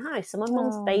the same house. So my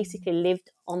mum's basically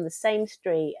lived on the same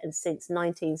street and since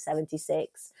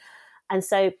 1976.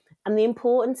 And the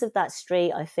importance of that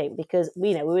street, I think, because,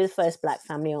 we were the first black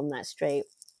family on that street.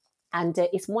 And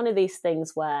it's one of these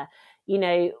things where,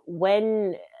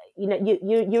 when,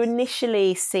 you're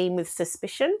initially seen with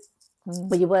suspicion.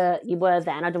 Well, you were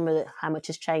then. I don't know how much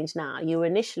has changed now. You were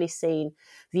initially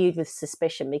viewed with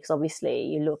suspicion because obviously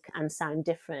you look and sound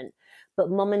different. But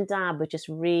mum and dad were just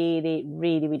really,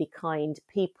 really, really kind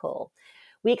people.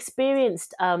 We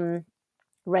experienced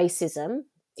racism.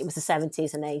 It was the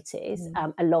 70s and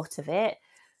 80s, a lot of it.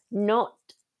 Not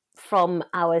from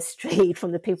our street,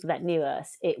 from the people that knew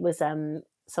us. It was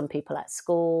some people at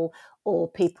school or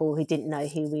people who didn't know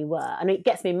who we were. And it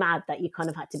gets me mad that you kind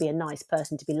of had to be a nice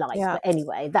person to be liked. Yeah. But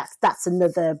anyway, that's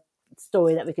another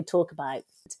story that we could talk about.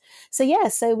 So yeah,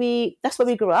 that's where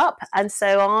we grew up. And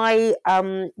so I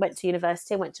went to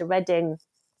university. I went to Reading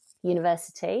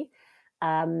University,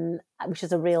 which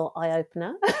is a real eye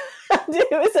opener. It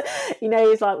was,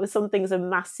 it's like with some things a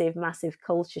massive, massive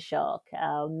culture shock.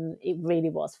 It really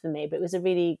was for me, but it was a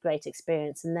really great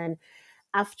experience. And then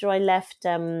after I left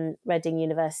Reading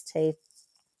University,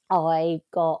 I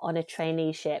got on a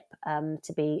traineeship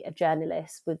to be a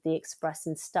journalist with the Express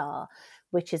and Star,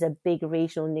 which is a big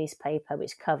regional newspaper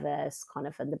which covers kind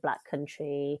of in the Black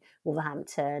Country,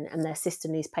 Wolverhampton, and their sister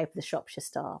newspaper, the Shropshire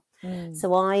Star.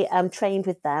 So I trained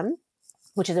with them,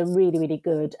 which is a really, really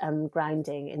good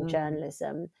grounding in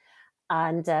journalism.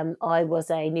 And I was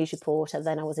a news reporter,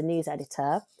 then I was a news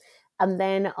editor. And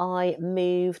then I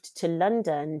moved to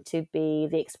London to be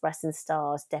the Express and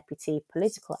Star's deputy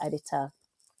political editor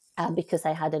because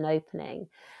they had an opening.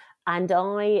 And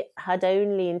I had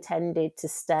only intended to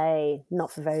stay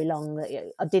not for very long.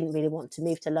 I didn't really want to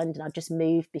move to London. I just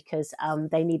moved because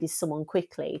they needed someone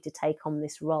quickly to take on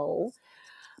this role.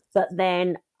 But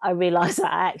then I realised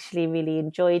that I actually really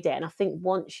enjoyed it. And I think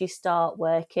once you start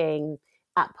working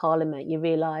at Parliament, you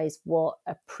realise what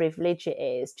a privilege it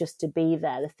is just to be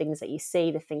there, the things that you see,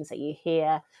 the things that you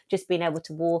hear, just being able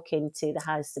to walk into the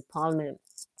House of Parliament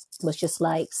was just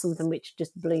like something which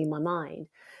just blew my mind.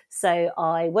 So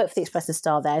I worked for the Express and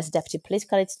Star there as a deputy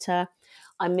political editor.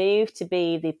 I moved to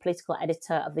be the political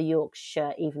editor of the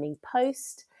Yorkshire Evening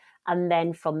Post. And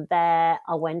then from there,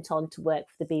 I went on to work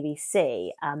for the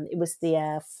BBC. It was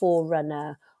the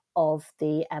forerunner of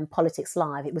the Politics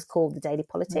Live. It was called The Daily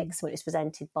Politics when it was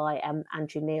presented by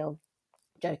Andrew Neil.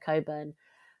 Joe Coburn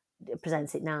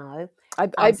presents it now.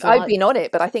 I've been on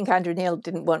it, but I think Andrew Neil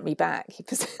didn't want me back.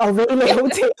 Oh, really?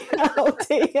 Oh,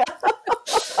 dear.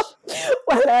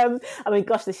 Well, I mean,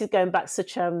 gosh, this is going back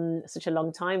such a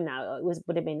long time now.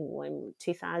 Would have been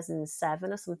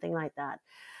 2007 or something like that.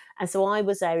 And so I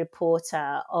was a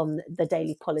reporter on the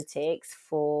Daily Politics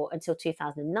until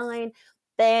 2009.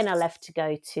 Then I left to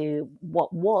go to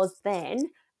what was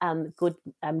then good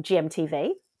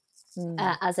GMTV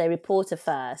as a reporter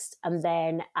first, and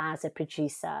then as a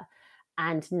producer.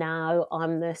 And now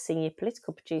I'm the senior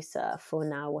political producer for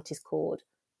now what is called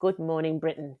Good Morning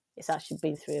Britain. It's actually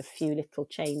been through a few little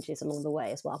changes along the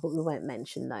way as well, but we won't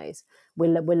mention those. We're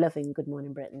loving Good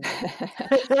Morning Britain.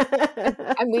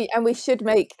 and we should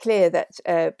make clear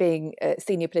that being a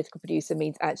senior political producer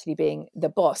means actually being the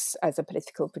boss as a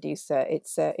political producer.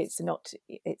 It's a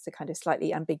kind of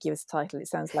slightly ambiguous title. It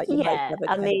sounds like you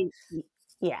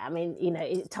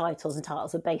titles and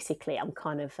titles are basically I'm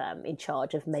kind of in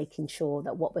charge of making sure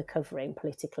that what we're covering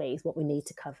politically is what we need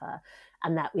to cover,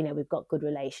 and that we've got good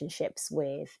relationships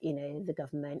with the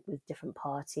government, with different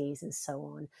parties and so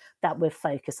on, that we're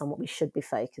focused on what we should be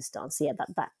focused on. So yeah,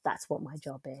 that's what my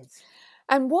job is.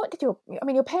 And what did your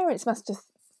parents must have,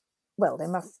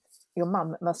 your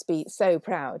mum must be so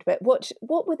proud, but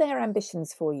what were their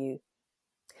ambitions for you?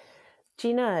 Do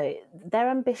you know, their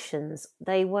ambitions,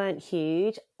 they weren't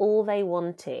huge. All they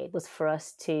wanted was for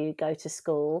us to go to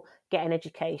school, get an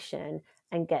education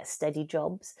and get steady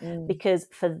jobs. Because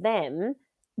for them,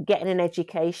 getting an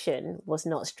education was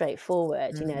not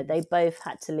straightforward. They both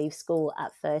had to leave school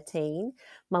at 13.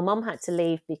 My mum had to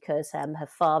leave because her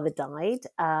father died.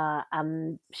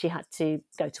 She had to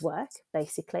go to work,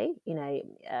 basically.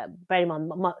 Bear in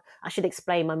mind, I should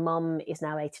explain, my mum is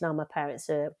now 89. My parents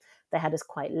they had us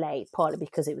quite late, partly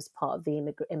because it was part of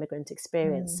the immigrant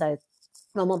experience. So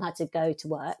my mum had to go to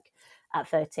work at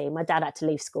 13. My dad had to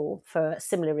leave school for a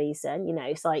similar reason.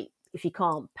 It's like, if you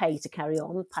can't pay to carry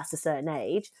on past a certain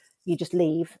age, you just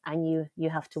leave and you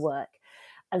have to work.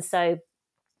 And so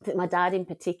I think my dad in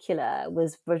particular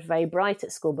was very bright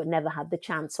at school, but never had the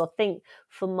chance. So I think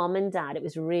for mum and dad, it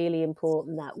was really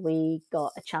important that we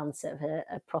got a chance at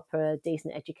a proper,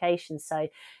 decent education. So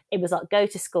it was like, go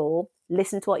to school,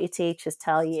 listen to what your teachers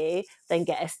tell you, then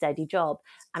get a steady job.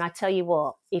 And I tell you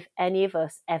what, if any of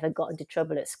us ever got into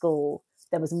trouble at school,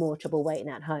 there was more trouble waiting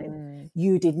at home.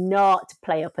 You did not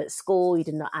play up at school. You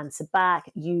did not answer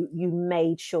back. You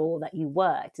made sure that you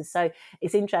worked. And so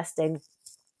it's interesting.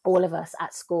 all of us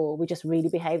at school, we just really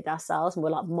behaved ourselves and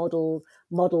we're like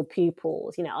model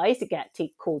pupils. You know, I used to get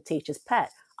called teacher's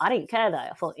pet. I didn't care though.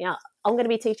 I thought, yeah, I'm going to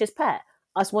be teacher's pet.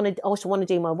 I just want to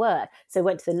do my work. So I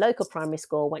went to the local primary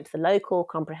school, went to the local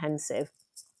comprehensive.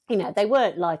 You know, they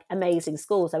weren't like amazing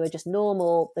schools. They were just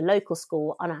normal, the local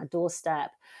school on our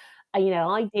doorstep. You know,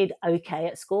 I did okay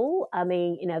at school. I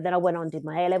mean, you know, then I went on, did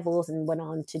my A levels and went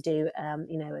on to do,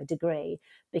 you know, a degree,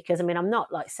 because I mean, I'm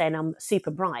not like saying I'm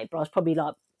super bright, but I was probably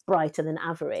like brighter than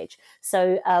average.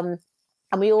 So, and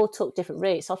we all took different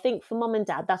routes. So I think for mum and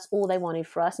dad, that's all they wanted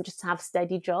for us, and just to have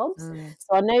steady jobs.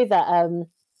 So I know that,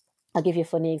 I'll give you a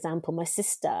funny example. My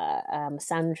sister,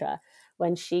 Sandra,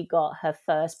 when she got her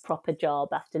first proper job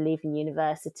after leaving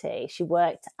university, she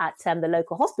worked at the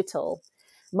local hospital.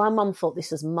 My mum thought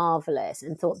this was marvellous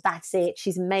and thought, that's it,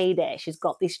 she's made it. She's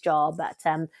got this job at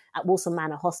Walsall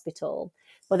Manor Hospital.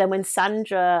 But then when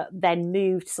Sandra then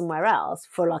moved somewhere else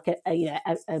for like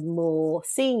a more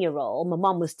senior role, my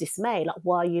mum was dismayed. Like,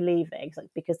 why are you leaving? It's like,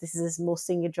 because this is a more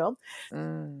senior job.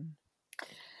 And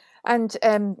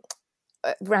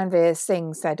Ranveer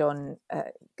Singh said on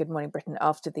Good Morning Britain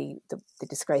after the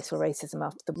disgraceful racism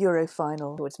after the Euro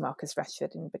final towards Marcus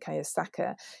Rashford and Bukayo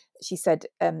Saka, she said,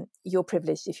 you're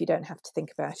privileged if you don't have to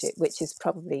think about it, which is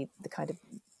probably the kind of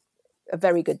a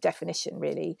very good definition,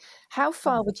 really. How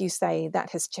far would you say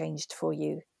that has changed for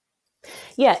you?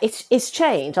 Yeah, it's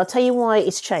changed. I'll tell you why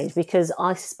it's changed, because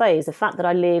I suppose the fact that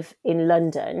I live in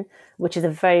London, which is a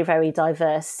very, very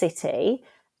diverse city,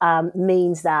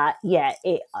 means that, yeah,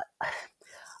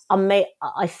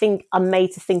 I think I'm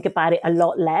made to think about it a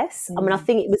lot less. I mean, I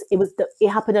think it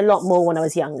happened a lot more when I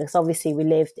was younger, because obviously we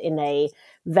lived in a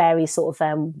very sort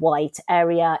of white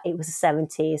area. It was the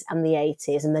 70s and the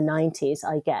 80s and the 90s,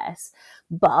 I guess.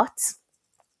 But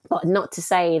not to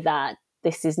say that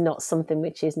this is not something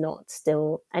which is not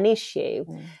still an issue.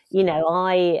 You know,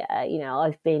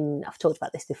 I've talked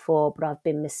about this before, but I've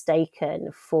been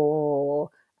mistaken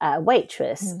for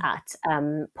waitress at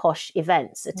posh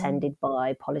events attended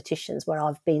by politicians, where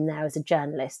I've been there as a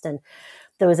journalist. And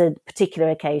there was a particular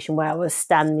occasion where I was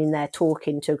standing there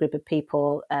talking to a group of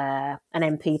people. An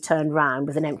MP turned round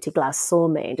with an empty glass, saw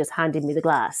me, and just handed me the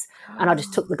glass. And I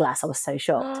just took the glass. I was so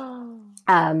shocked.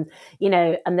 You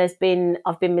know, and I've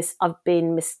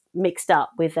been mixed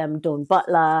up with Dawn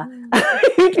Butler.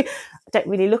 I don't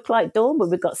really look like Dawn, but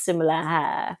we've got similar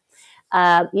hair.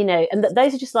 You know, and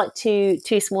those are just like two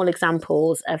small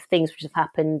examples of things which have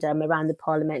happened around the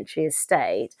parliamentary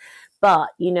estate. But,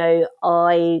 you know,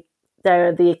 there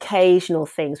are the occasional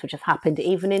things which have happened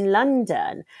even in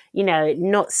London, you know,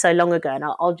 not so long ago. And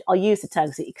I'll use the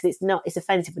term because it's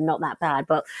offensive but not that bad.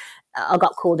 But I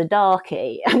got called a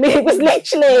darkie. I mean, it was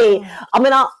literally, I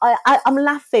mean, I'm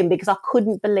laughing because I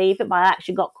couldn't believe it, but I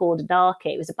actually got called a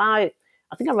darkie. It was about,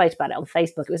 I think I wrote about it on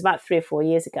Facebook. It was about 3 or 4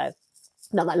 years ago.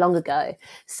 Not that long ago.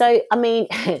 So, I mean,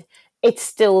 it's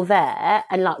still there.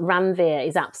 And like Ranveer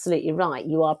is absolutely right.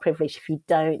 You are privileged if you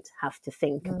don't have to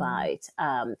think about,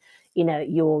 you know,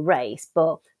 your race.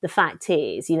 But the fact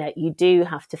is, you know, you do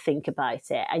have to think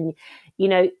about it. And, you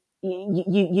know,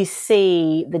 you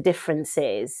see the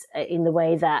differences in the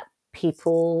way that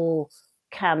people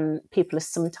are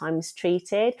sometimes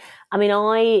treated. I mean,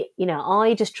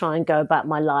 I just try and go about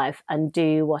my life and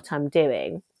do what I'm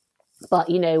doing.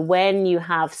 But, you know, when you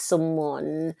have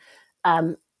someone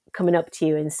coming up to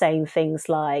you and saying things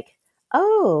like,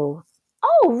 oh,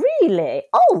 really?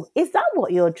 Oh, is that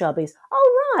what your job is?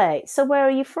 Oh, right. So where are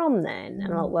you from then?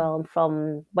 And I'm like, well, I'm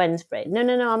from Wednesbury.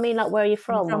 No. I mean, like, where are you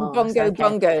from? From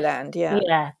Bongo land, yeah.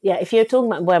 Yeah. If you're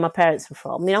talking about where my parents are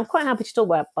from, I mean, I'm quite happy to talk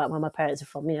about where my parents are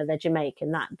from. You know, they're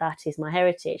Jamaican. That is my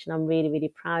heritage, and I'm really,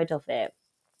 really proud of it.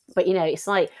 But, you know, it's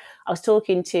like I was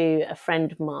talking to a friend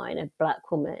of mine, a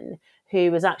black woman, who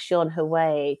was actually on her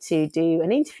way to do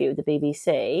an interview with the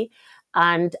BBC.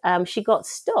 And she got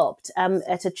stopped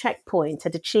at a checkpoint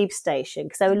at a tube station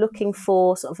because they were looking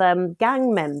for sort of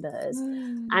gang members.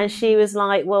 And she was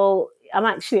like, well, I'm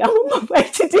on my way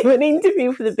to do an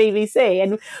interview for the BBC.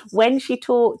 And when she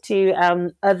talked to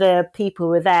other people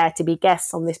who were there to be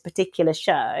guests on this particular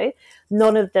show,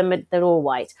 none of them, they're all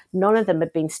white, none of them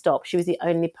had been stopped. She was the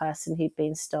only person who'd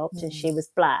been stopped, and she was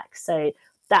black. So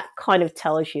that kind of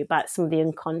tells you about some of the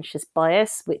unconscious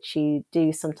bias, which you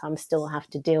do sometimes still have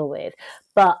to deal with.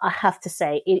 But I have to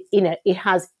say, it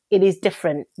is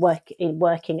different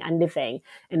working and living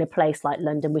in a place like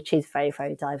London, which is very,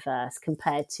 very diverse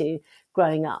compared to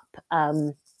growing up,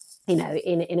 in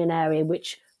an area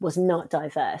which was not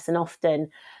diverse. And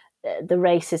often the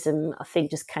racism, I think,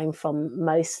 just came from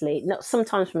mostly, not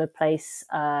sometimes from a place,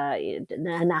 a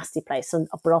nasty place,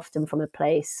 but often from a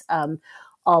place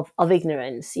of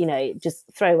ignorance, just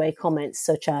throwaway comments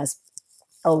such as,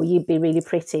 oh, you'd be really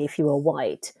pretty if you were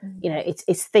white.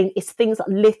 It's things like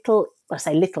little. When I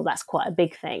say little, that's quite a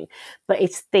big thing, but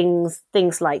it's things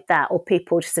like that, or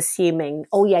people just assuming,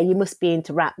 oh yeah, you must be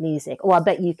into rap music. Oh, I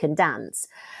bet you can dance.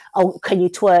 Oh, can you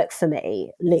twerk for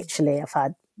me? Literally, I've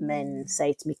had men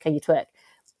say to me, "Can you twerk?"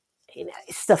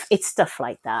 It's stuff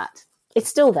like that. It's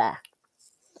still there.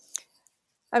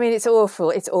 I mean, it's awful.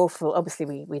 It's awful.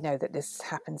 Obviously, we know that this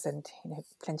happens, and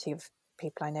plenty of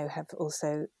people I know have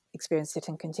also experienced it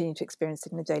and continue to experience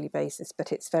it on a daily basis.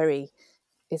 But it's very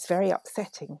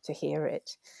upsetting to hear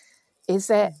it.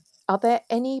 Are there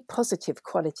any positive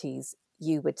qualities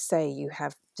you would say you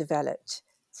have developed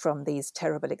from these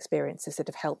terrible experiences that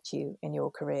have helped you in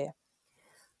your career?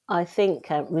 I think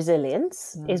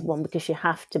resilience is one, because you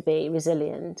have to be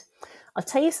resilient. I'll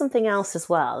tell you something else as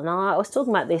well. And I was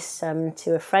talking about this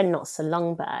to a friend not so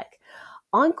long back.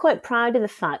 I'm quite proud of the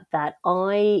fact that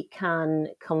I can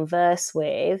converse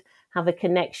with, have a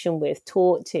connection with,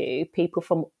 talk to people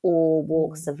from all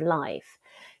walks of life.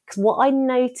 Because what I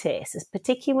noticed is,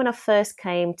 particularly when I first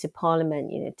came to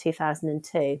Parliament,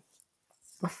 2002,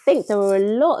 I think there were a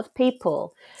lot of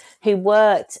people who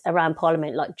worked around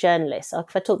Parliament, like journalists.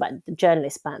 If I talk about the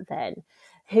journalists back then,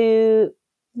 who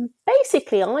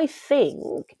basically, I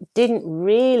think, didn't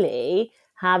really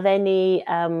have any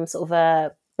sort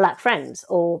of black friends,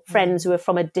 or friends who were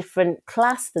from a different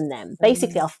class than them.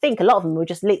 Basically, I think a lot of them were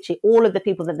just literally, all of the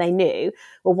people that they knew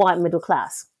were white middle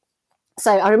class.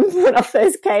 So I remember when I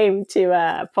first came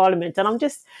to Parliament, and I'm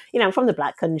just, I'm from the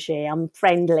Black Country, I'm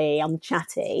friendly, I'm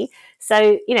chatty.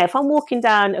 So, if I'm walking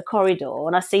down a corridor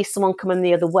and I see someone coming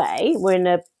the other way, we're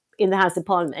in the House of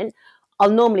Parliament, I'll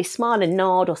normally smile and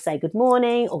nod, or say good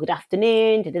morning or good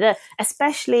afternoon,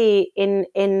 especially in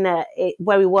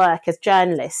where we work as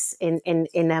journalists in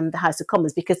the House of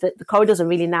Commons, because the corridors are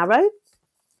really narrow.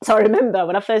 So I remember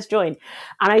when I first joined,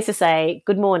 and I used to say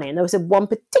good morning. There was one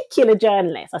particular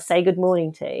journalist I say good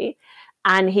morning to,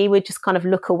 and he would just kind of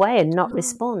look away and not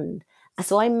respond. And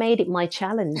so I made it my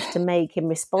challenge to make him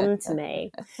respond to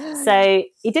me. So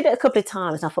he did it a couple of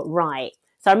times, and I thought, right.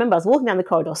 So I remember I was walking down the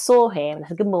corridor, saw him, and I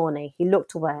said good morning. He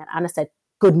looked away, and I said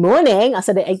good morning. I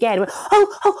said it again. Went,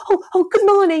 oh, good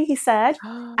morning, he said.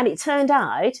 And it turned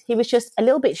out he was just a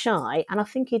little bit shy, and I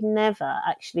think he'd never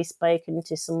actually spoken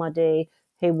to somebody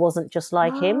who wasn't just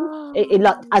like him,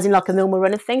 as in like a normal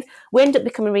run of things. We ended up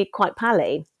becoming really quite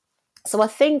pally. So I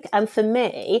think, and for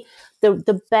me,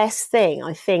 the best thing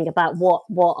I think about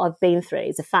what I've been through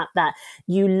is the fact that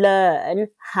you learn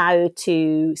how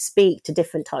to speak to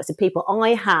different types of people. I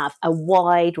have a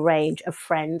wide range of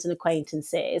friends and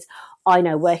acquaintances. I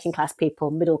know working class people,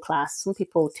 middle class, some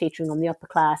people teetering on the upper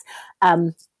class,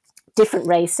 different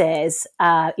races,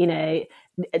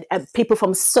 people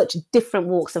from such different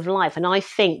walks of life. And I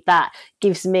think that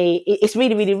gives me, it's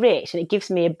really, really rich, and it gives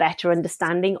me a better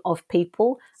understanding of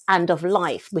people and of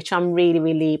life, which I'm really,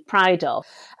 really proud of.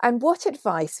 And what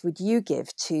advice would you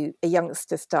give to a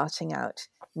youngster starting out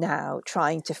now,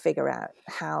 trying to figure out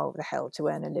how the hell to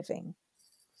earn a living?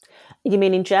 You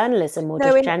mean in journalism, or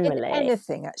just generally? In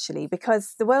anything, actually,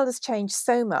 because the world has changed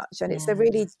so much, and it's a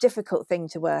really difficult thing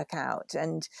to work out.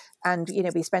 And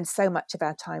we spend so much of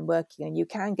our time working, and you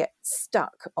can get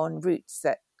stuck on routes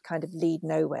that kind of lead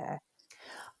nowhere.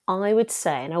 I would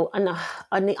say, and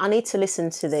I need to listen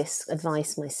to this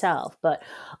advice myself, but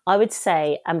I would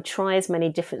say try as many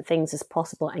different things as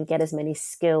possible and get as many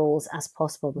skills as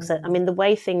possible. So, I mean, the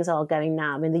way things are going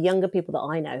now, I mean, the younger people that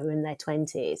I know who are in their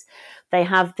 20s, they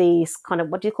have these kind of,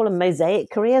 what do you call them,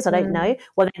 mosaic careers? I don't know.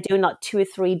 Well, they're doing like 2 or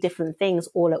 3 different things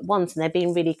all at once, and they're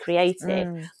being really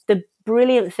creative. The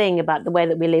brilliant thing about the way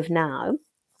that we live now,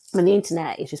 and the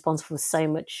internet is responsible for so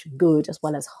much good as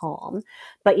well as harm.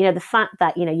 But, the fact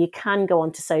that, you can go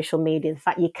onto social media, the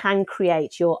fact you can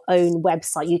create your own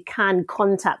website, you can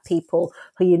contact people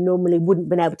who you normally wouldn't have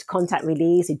been able to contact really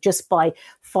easy just by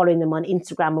following them on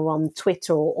Instagram or on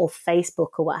Twitter or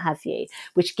Facebook or what have you,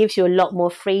 which gives you a lot more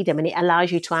freedom, and it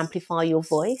allows you to amplify your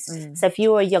voice. So if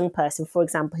you're a young person, for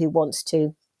example, who wants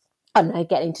to, I don't know,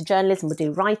 get into journalism or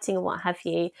do writing or what have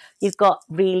you, you've got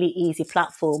really easy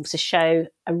platforms to show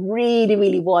a really,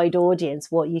 really wide audience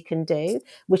what you can do,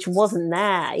 which wasn't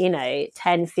there,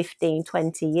 10, 15,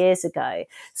 20 years ago.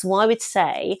 So I would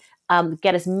say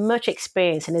get as much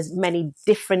experience in as many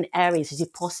different areas as you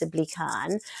possibly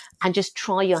can, and just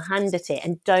try your hand at it,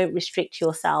 and don't restrict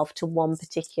yourself to one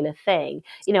particular thing.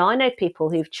 I know people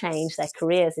who've changed their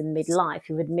careers in midlife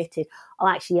who've admitted, oh,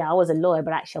 actually, yeah, I was a lawyer,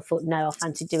 but actually I thought, no, I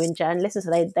fancied doing journalism.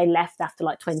 So they left after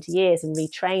like 20 years and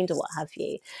retrained or what have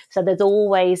you. So there's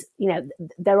always,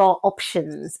 there are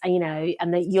options,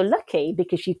 and that you're lucky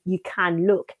because you can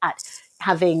look at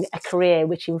having a career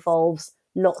which involves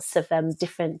lots of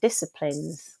different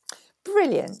disciplines.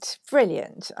 Brilliant.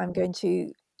 I'm going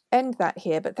to end that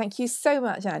here, but thank you so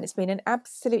much, Anne. It's been an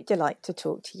absolute delight to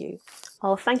talk to you.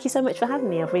 Oh, thank you so much for having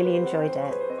me. I've really enjoyed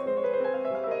it.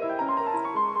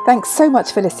 Thanks so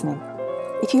much for listening.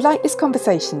 If you like this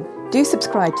conversation, do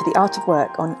subscribe to The Art of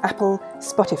Work on Apple,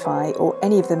 Spotify, or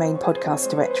any of the main podcast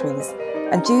directories,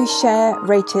 and do share,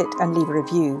 rate it, and leave a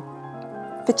review.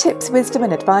 For tips, wisdom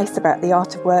and advice about The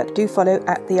Art of Work, do follow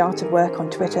at The Art of Work on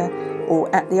Twitter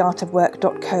or at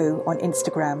theartofwork.co on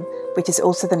Instagram, which is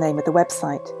also the name of the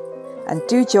website. And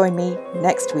do join me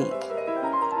next week.